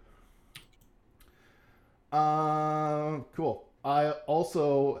 cool. I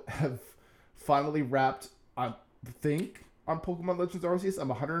also have finally wrapped, I think, on Pokemon Legends Arceus. I'm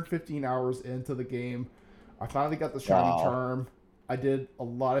 115 hours into the game. I finally got the shiny charm. I did a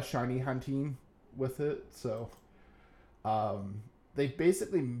lot of shiny hunting with it, so they've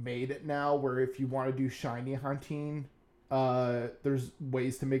basically made it now where if you want to do shiny hunting, there's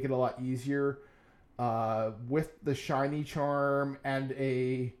ways to make it a lot easier. With the shiny charm and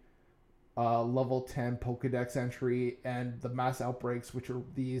a level 10 Pokedex entry and the mass outbreaks, which are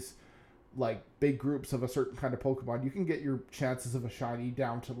these like big groups of a certain kind of Pokemon, you can get your chances of a shiny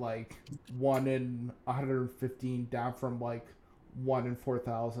down to like 1 in 115, down from like 1 in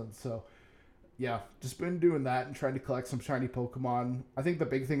 4,000. So yeah, just been doing that and trying to collect some shiny Pokemon. I think the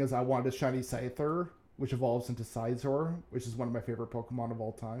big thing is I wanted a shiny Scyther, which evolves into Scizor, which is one of my favorite Pokemon of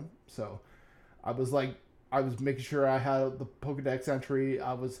all time. So I was making sure I had the Pokedex entry.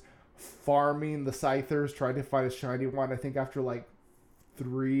 I was farming the Scythers, trying to find a shiny one. I think after like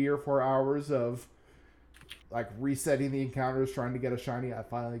 3 or 4 hours of like resetting the encounters, trying to get a shiny, I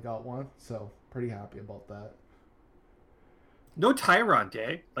finally got one. So pretty happy about that. No Tyrant,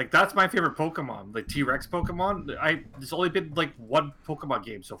 eh? Like that's my favorite Pokemon, the T-Rex Pokemon. There's only been like one Pokemon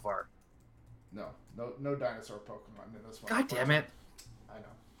game so far. No dinosaur Pokemon in this one. God damn it! I know.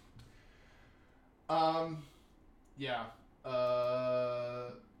 Yeah.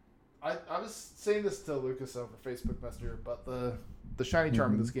 I was saying this to Lucas over Facebook Messenger, but the shiny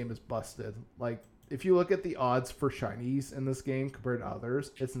charm in this game is busted. Like, if you look at the odds for shinies in this game compared to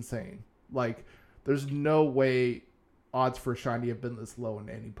others, it's insane. Like, there's no way odds for shiny have been this low in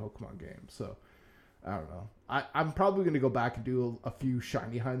any Pokemon game. So, I don't know. I'm probably going to go back and do a few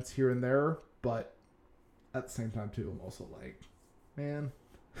shiny hunts here and there, but at the same time, too, I'm also like, man,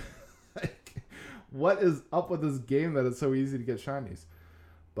 like, what is up with this game that it's so easy to get shinies?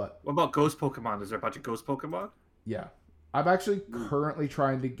 But what about ghost Pokemon? Is there a bunch of ghost Pokemon? Yeah. I'm actually currently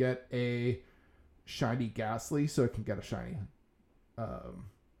trying to get a shiny Ghastly so I can get a shiny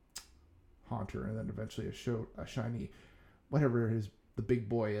Haunter and then eventually a shiny whatever the big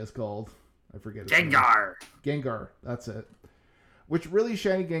boy is called. I forget his Gengar. name. Gengar, that's it. Which really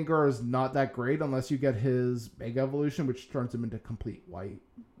shiny Gengar is not that great unless you get his Mega Evolution, which turns him into complete white,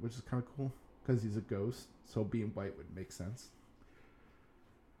 which is kind of cool because he's a ghost. So being white would make sense.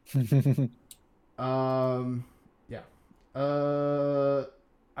 Yeah.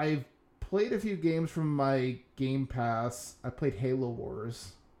 I've played a few games from my Game Pass. I played Halo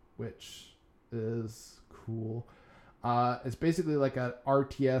Wars, which is cool. It's basically like an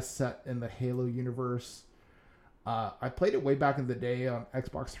RTS set in the Halo universe. I played it way back in the day on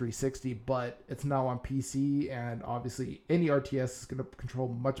Xbox 360, but it's now on PC, and obviously any RTS is going to control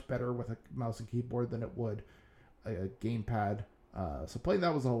much better with a mouse and keyboard than it would a gamepad. So playing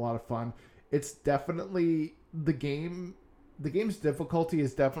that was a lot of fun. It's definitely the game's difficulty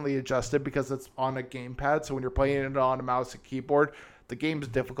is definitely adjusted because it's on a gamepad. So when you're playing it on a mouse and keyboard, the game's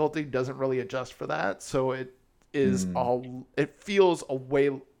difficulty doesn't really adjust for that. So it feels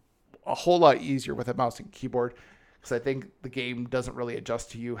a whole lot easier with a mouse and keyboard, because I think the game doesn't really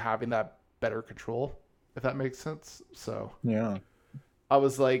adjust to you having that better control, if that makes sense. So Yeah. I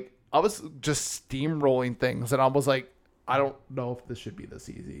was just steamrolling things, and I was like, I don't know if this should be this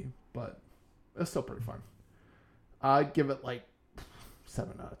easy, but it's still pretty fun. I'd give it like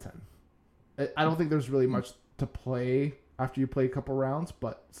 7 out of 10. I don't think there's really much to play after you play a couple rounds,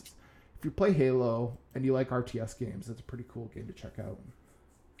 but if you play Halo and you like RTS games, it's a pretty cool game to check out.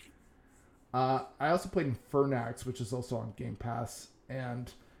 I also played Infernax, which is also on Game Pass,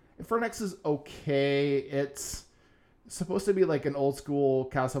 and Infernax is okay. It's supposed to be like an old school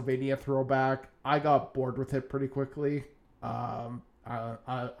Castlevania throwback. I got bored with it pretty quickly. I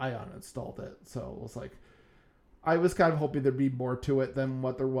uninstalled it, so it was like, I was kind of hoping there'd be more to it than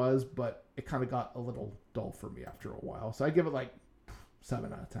what there was, but it kind of got a little dull for me after a while. So I give it like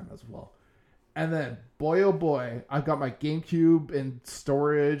 7 out of 10 as well. And then, boy oh boy, I've got my GameCube in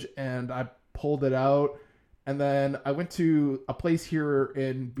storage, and I pulled it out. And then I went to a place here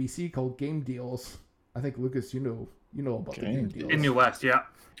in BC called Game Deals. I think, Lucas, you know about the Game Deals. In New West, yeah.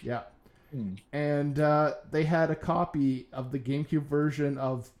 Yeah. And they had a copy of the GameCube version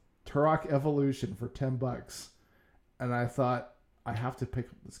of Turok Evolution for $10. And I thought, I have to pick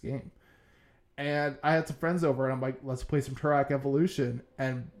up this game. And I had some friends over, and I'm like, let's play some Turok Evolution.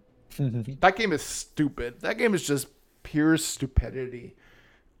 And that game is stupid. That game is just pure stupidity.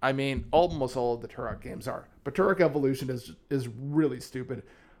 I mean, almost all of the Turok games are. But Turok Evolution is really stupid.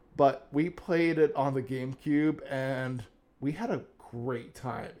 But we played it on the GameCube, and we had a great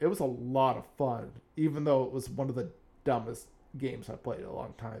time. It was a lot of fun, even though it was one of the dumbest games I played in a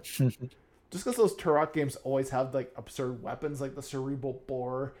long time. Just because those Turok games always have like absurd weapons, like the cerebral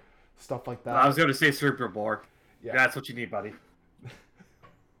bore, stuff like that. I was going to say cerebral bore. Yeah. That's what you need, buddy.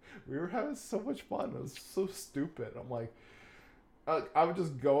 We were having so much fun. It was so stupid. I'm like, I would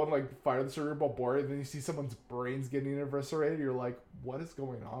just go and like fire the cerebral bore, and then you see someone's brains getting eviscerated. You're like, what is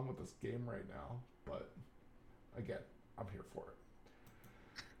going on with this game right now? But again, I'm here for it.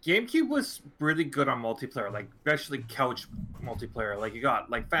 GameCube was really good on multiplayer, like especially couch multiplayer. Like you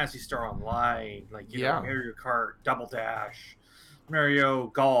got like Phantasy Star Online, like you know, Mario Kart, Double Dash, Mario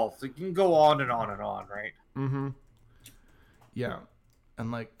Golf. Like, you can go on and on and on, right? Mm-hmm. Yeah,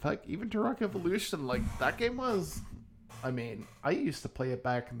 and like even Turok Evolution, like that game was. I mean, I used to play it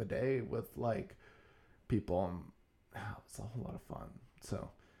back in the day with like people, and it was a whole lot of fun. So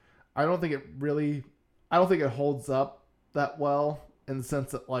I don't think it holds up that well, in the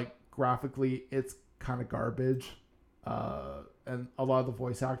sense that like graphically it's kind of garbage, and a lot of the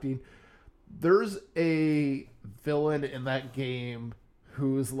voice acting. There's a villain in that game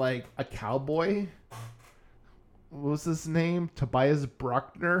who's like a cowboy. What was his name? Tobias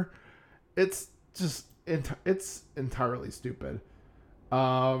Bruckner. It's just it's entirely stupid.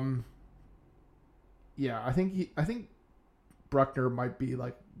 Yeah, I think Bruckner might be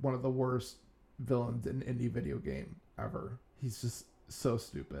like one of the worst villains in any video game ever. He's just so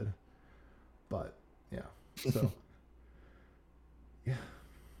stupid. But yeah, so yeah,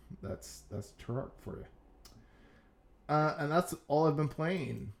 that's Turok for you. And that's all I've been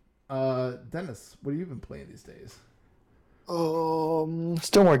playing. Dennis, what have you been playing these days?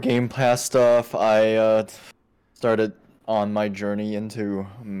 Still more Game Pass stuff. I started on my journey into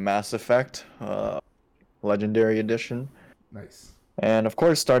Mass Effect, Legendary Edition. Nice. And of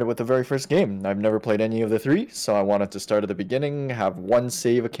course, started with the very first game. I've never played any of the three, so I wanted to start at the beginning, have one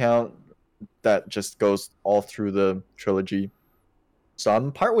save account that just goes all through the trilogy. So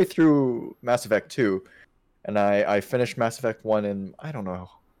I'm partway through Mass Effect 2, and I finished Mass Effect 1 in, I don't know,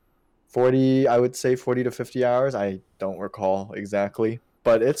 40 to 50 hours. I don't recall exactly,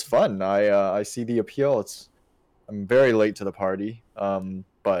 but it's fun. I see the appeal. I'm very late to the party,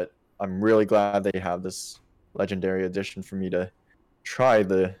 but I'm really glad they have this Legendary Edition for me to try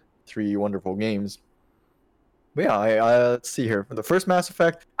the three wonderful games. But yeah, let's see here. For the first Mass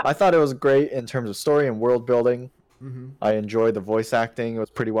Effect, I thought it was great in terms of story and world building. Mm-hmm. I enjoyed the voice acting. It was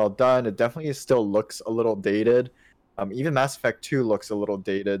pretty well done. It definitely still looks a little dated. Even Mass Effect 2 looks a little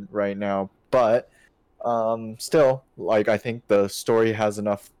dated right now, but still, like, I think the story has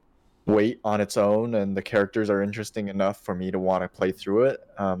enough weight on its own, and the characters are interesting enough for me to want to play through it.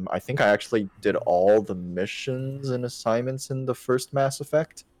 I think I actually did all the missions and assignments in the first Mass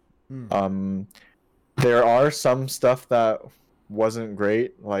Effect. Hmm. There are some stuff that wasn't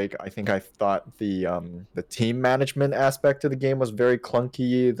great. Like I think I thought the team management aspect of the game was very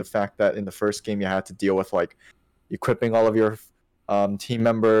clunky. The fact that in the first game you had to deal with like equipping all of your team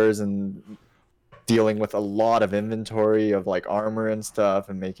members and dealing with a lot of inventory of like armor and stuff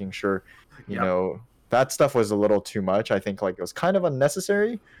and making sure you Yep. know that stuff was a little too much. I think like it was kind of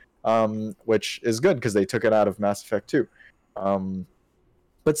unnecessary, which is good because they took it out of Mass Effect 2.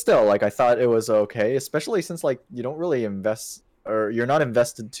 But still, like I thought it was okay, especially since like you don't really invest or you're not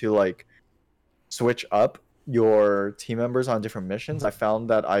invested to like switch up your team members on different missions. I found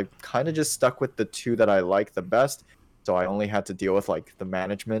that I kind of just stuck with the two that I like the best. So I only had to deal with like the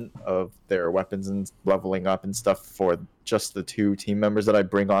management of their weapons and leveling up and stuff for just the two team members that I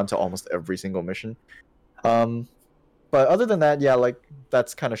bring on to almost every single mission. But other than that, yeah, like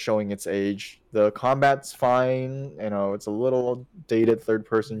that's kind of showing its age. The combat's fine, it's a little dated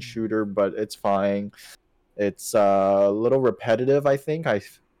third-person shooter, but it's fine. It's a little repetitive, I think. I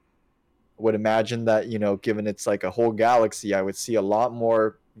would imagine that, given it's like a whole galaxy, I would see a lot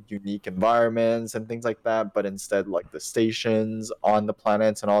more unique environments and things like that, but instead like the stations on the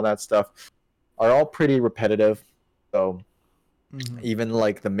planets and all that stuff are all pretty repetitive. So even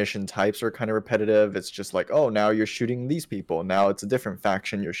like the mission types are kind of repetitive. It's just like, oh, now you're shooting these people, now it's a different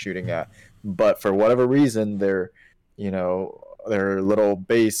faction you're shooting at, but for whatever reason their little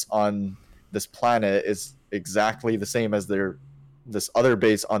base on this planet is exactly the same as this other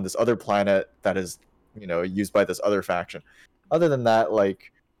base on this other planet that is used by this other faction. Other than that,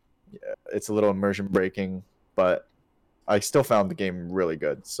 like, yeah, it's a little immersion breaking, but I still found the game really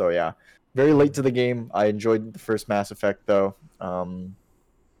good. So yeah, very late to the game. I enjoyed the first Mass Effect though.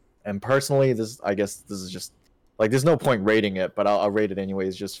 And personally, I guess this is just like there's no point rating it, but I'll rate it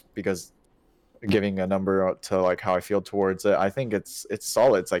anyways, just because giving a number to like how I feel towards it. I think it's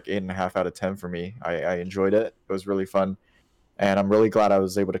solid. It's like 8.5 out of 10 for me. I enjoyed it. It was really fun. And I'm really glad I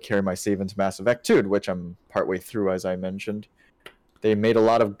was able to carry my save into Mass Effect 2, which I'm partway through, as I mentioned. They made a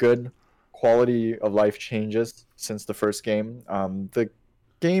lot of good quality of life changes since the first game. The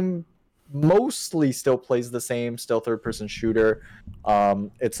game mostly still plays the same, still third-person shooter.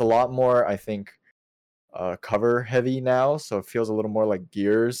 It's a lot more, I think, cover heavy now, so it feels a little more like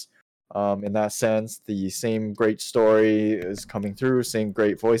Gears. In that sense, the same great story is coming through, same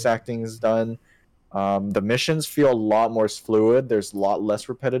great voice acting is done. The missions feel a lot more fluid. There's a lot less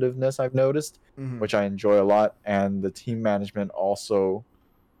repetitiveness, I've noticed, which I enjoy a lot. And the team management also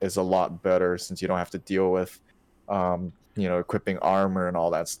is a lot better since you don't have to deal with, equipping armor and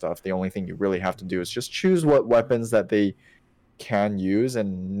all that stuff. The only thing you really have to do is just choose what weapons that they can use.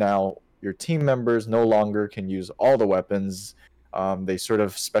 And now your team members no longer can use all the weapons. They sort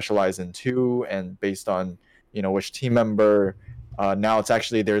of specialize in two, and based on, which team member... now it's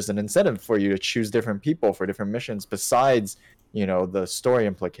actually there's an incentive for you to choose different people for different missions besides the story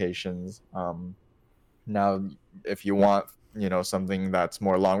implications. Now if you want something that's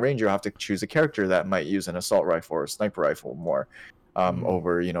more long range, you have to choose a character that might use an assault rifle or a sniper rifle more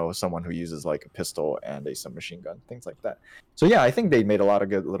over someone who uses like a pistol and a submachine gun, things like that. So yeah, I think they made a lot of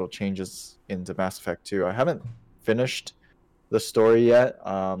good little changes into Mass Effect 2. I haven't finished the story yet.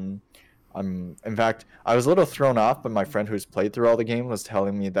 In fact, I was a little thrown off, but my friend who's played through all the game was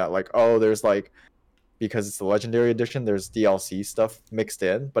telling me that like, oh, there's like, because it's the Legendary Edition, there's DLC stuff mixed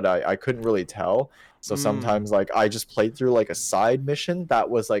in, but I couldn't really tell. So sometimes like I just played through like a side mission that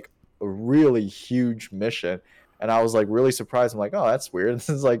was like a really huge mission, and I was like really surprised. I'm like, oh, that's weird. This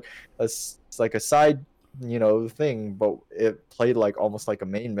is like it's like a side thing, but it played like almost like a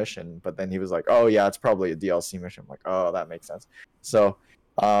main mission. But then he was like, oh yeah, it's probably a DLC mission. I'm like, oh, that makes sense. So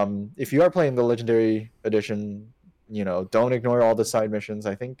if you are playing the Legendary Edition, don't ignore all the side missions.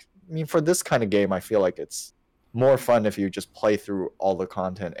 I mean, for this kind of game, I feel like it's more fun if you just play through all the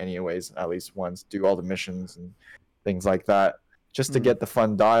content anyways, at least once, do all the missions and things like that, just to get the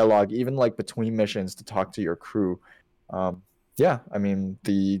fun dialogue, even like between missions, to talk to your crew. Yeah, I mean,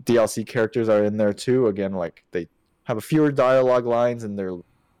 the DLC characters are in there too. Again, like they have a fewer dialogue lines and they're,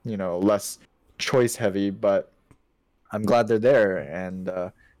 less choice heavy, but I'm glad they're there, and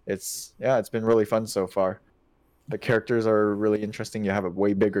it's been really fun so far. The characters are really interesting. You have a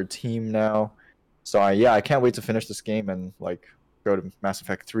way bigger team now, so I can't wait to finish this game and like go to Mass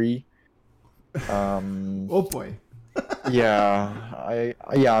Effect 3. Oh boy.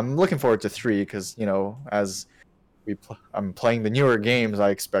 I'm looking forward to 3 because as I'm playing the newer games, I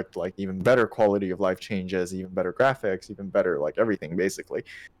expect like even better quality of life changes, even better graphics, even better like everything basically.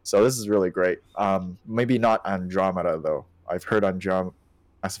 So this is really great. Maybe not Andromeda though. I've heard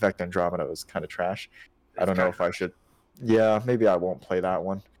Mass Effect Andromeda was kind of trash. I don't know if I should. Yeah, maybe I won't play that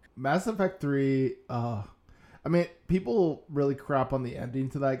one. Mass Effect 3, I mean, people really crap on the ending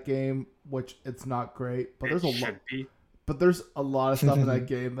to that game, which it's not great, but there's a lot of stuff in that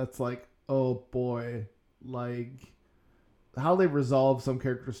game that's like, oh boy, like how they resolve some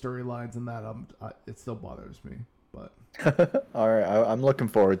character storylines and that it still bothers me. But all right, I'm looking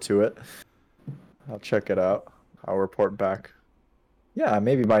forward to it. I'll check it out. I'll report back. Yeah,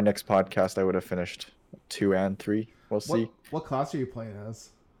 maybe by next podcast I would have finished 2 and 3. We'll see. What class are you playing as?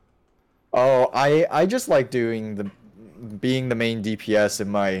 Oh, I just like being the main DPS in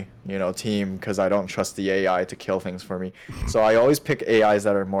my team because I don't trust the AI to kill things for me. So I always pick AIs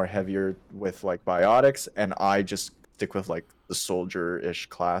that are more heavier with like biotics, and I just stick with like the soldier-ish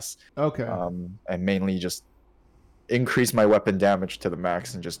class. Okay. And mainly just increase my weapon damage to the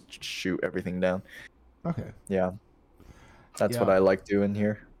max and just shoot everything down. Okay. Yeah. That's what I like doing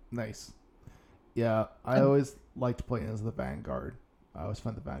here. Nice. Yeah, I always liked playing as the Vanguard. I always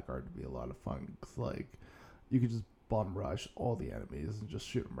find the Vanguard to be a lot of fun because, like, you could just bomb rush all the enemies and just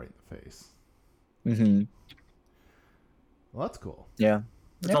shoot them right in the face. Mm-hmm. Well, that's cool. Yeah.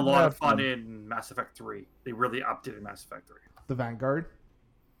 It's a lot of fun in Mass Effect 3. They really upped it in Mass Effect 3. The Vanguard?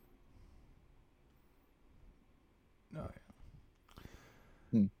 Oh,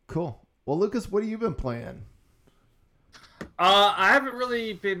 yeah. Cool. Well, Lucas, what have you been playing? I haven't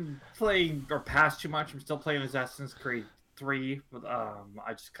really been playing or passed too much. I'm still playing Assassin's Creed 3.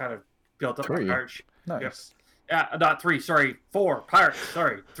 I just kind of built up my pirate ship. Nice. Yeah, not 3. Sorry, 4 pirates.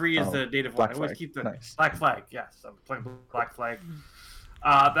 Sorry, 3 is the native one. I always keep the Black Flag. Yes, I'm playing Black Flag.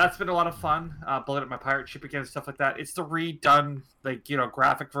 That's been a lot of fun. Building up my pirate ship again and stuff like that. It's the redone,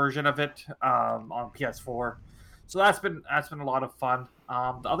 graphic version of it on PS4. So that's been a lot of fun.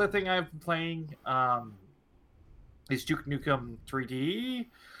 The other thing I've been playing is Duke Nukem 3D.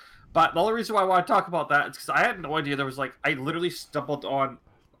 But the only reason why I want to talk about that is because I had no idea there was I literally stumbled on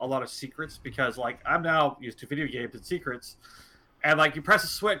a lot of secrets because I'm now used to video games and secrets. And you press a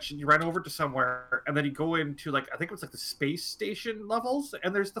switch and you run over to somewhere and then you go into I think it was the space station levels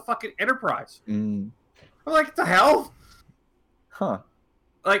and there's the fucking Enterprise. I'm like, what the hell? Huh.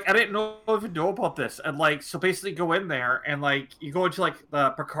 I didn't even know about this. And so basically go in there and you go into the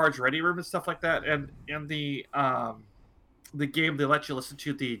Picard's ready room and stuff like that. And in the game, they let you listen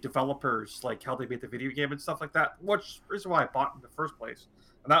to the developers, how they made the video game and stuff like that, which is why I bought it in the first place.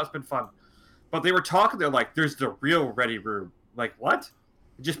 And that's been fun. But they were talking, they're there's the real ready room. What?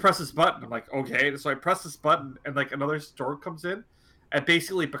 You just press this button. I'm like, okay. So I press this button and another store comes in. And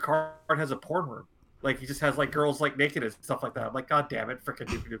basically Picard has a porn room. He just has girls naked and stuff like that. I'm like, God damn it, freaking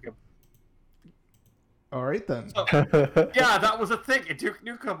Duke Nukem. All right then. So, yeah, that was a thing in Duke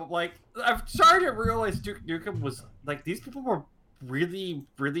Nukem. I'm starting to realize Duke Nukem was these people were really,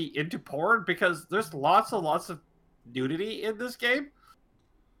 really into porn because there's lots of nudity in this game.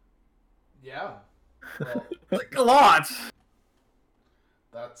 Yeah. Well, a lot.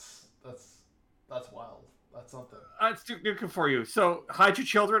 That's wild. That's something. It's Duke Nukem for you. So hide your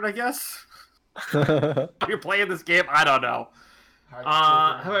children, I guess. You're playing this game. I don't know. Have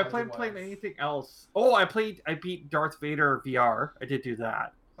I played anything else? Oh, I beat Darth Vader VR. I did do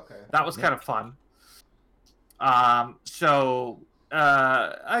that. Okay. That was kind of fun. So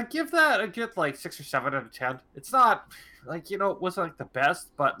I give that a good 6 or 7 out of 10. It's not it wasn't the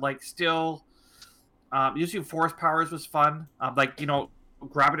best, but still using force powers was fun.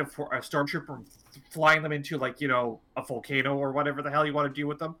 Grabbing a stormtrooper and flying them into a volcano or whatever the hell you want to do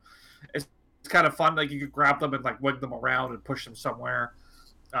with them. It's kind of fun. You could grab them and wing them around and push them somewhere,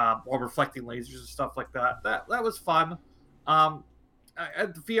 or reflecting lasers and stuff like that. That was fun.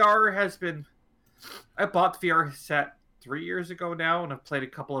 VR has been. I bought the VR set 3 years ago now, and I've played a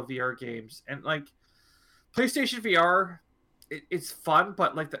couple of VR games. And PlayStation VR, it's fun,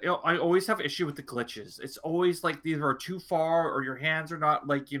 but I always have issue with the glitches. It's always these are too far, or your hands are not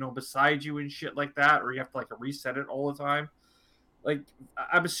beside you and shit like that, or you have to reset it all the time.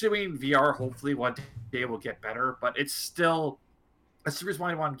 I'm assuming VR hopefully one day will get better, but it's still that's the reason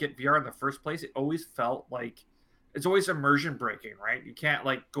why I want to get VR in the first place. It always felt it's always immersion breaking, right? You can't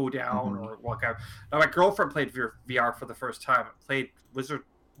go down or walk out. Now my girlfriend played VR for the first time. Played Wizard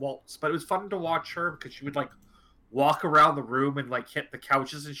Waltz, but it was fun to watch her because she would walk around the room and hit the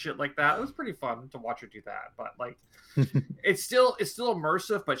couches and shit like that. It was pretty fun to watch her do that. But it's still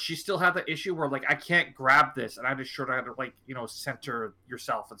immersive, but she still had the issue where I can't grab this and I just sure how to center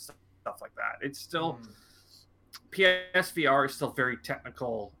yourself and stuff like that. It's still PSVR is still very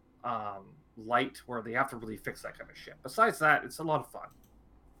technical, light, where they have to really fix that kind of shit. Besides that, it's a lot of fun.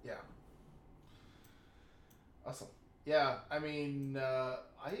 Yeah. Awesome. Yeah, I mean, I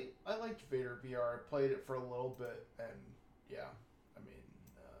liked Vader VR. I played it for a little bit, and yeah, I mean,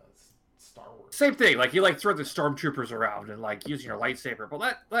 Star Wars. Same thing. Like you like throw the stormtroopers around and like using your lightsaber.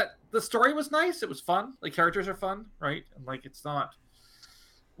 But that the story was nice. It was fun. The characters are fun, right? And like it's not.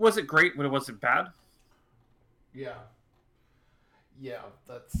 Was it great when it wasn't bad? Yeah. Yeah,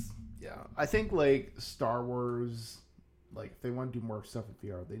 I think like Star Wars, like if they want to do more stuff with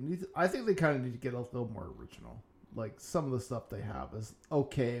VR, I think they kind of need to get a little more original. Like some of the stuff they have is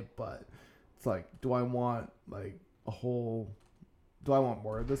okay, but it's like, do I want more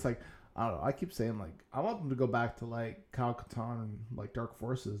of this? Like, I don't know. I keep saying like I want them to go back to like Kyle Katarn and like Dark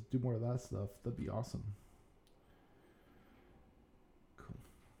Forces, do more of that stuff. That'd be awesome. Cool.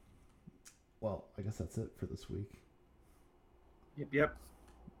 Well, I guess that's it for this week. Yep.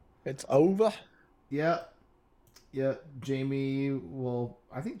 It's over. Yeah. Jamie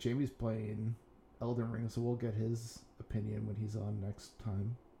I think Jamie's playing Elden Ring, so we'll get his opinion when he's on next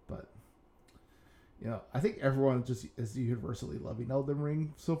time. But I think everyone just is universally loving Elden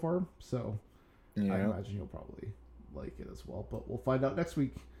Ring so far, so Yeah. I imagine you'll probably like it as well. But we'll find out next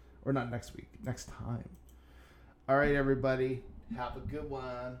week, or not next week, next time. All right, everybody, have a good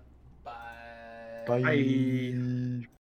one. Bye. Bye.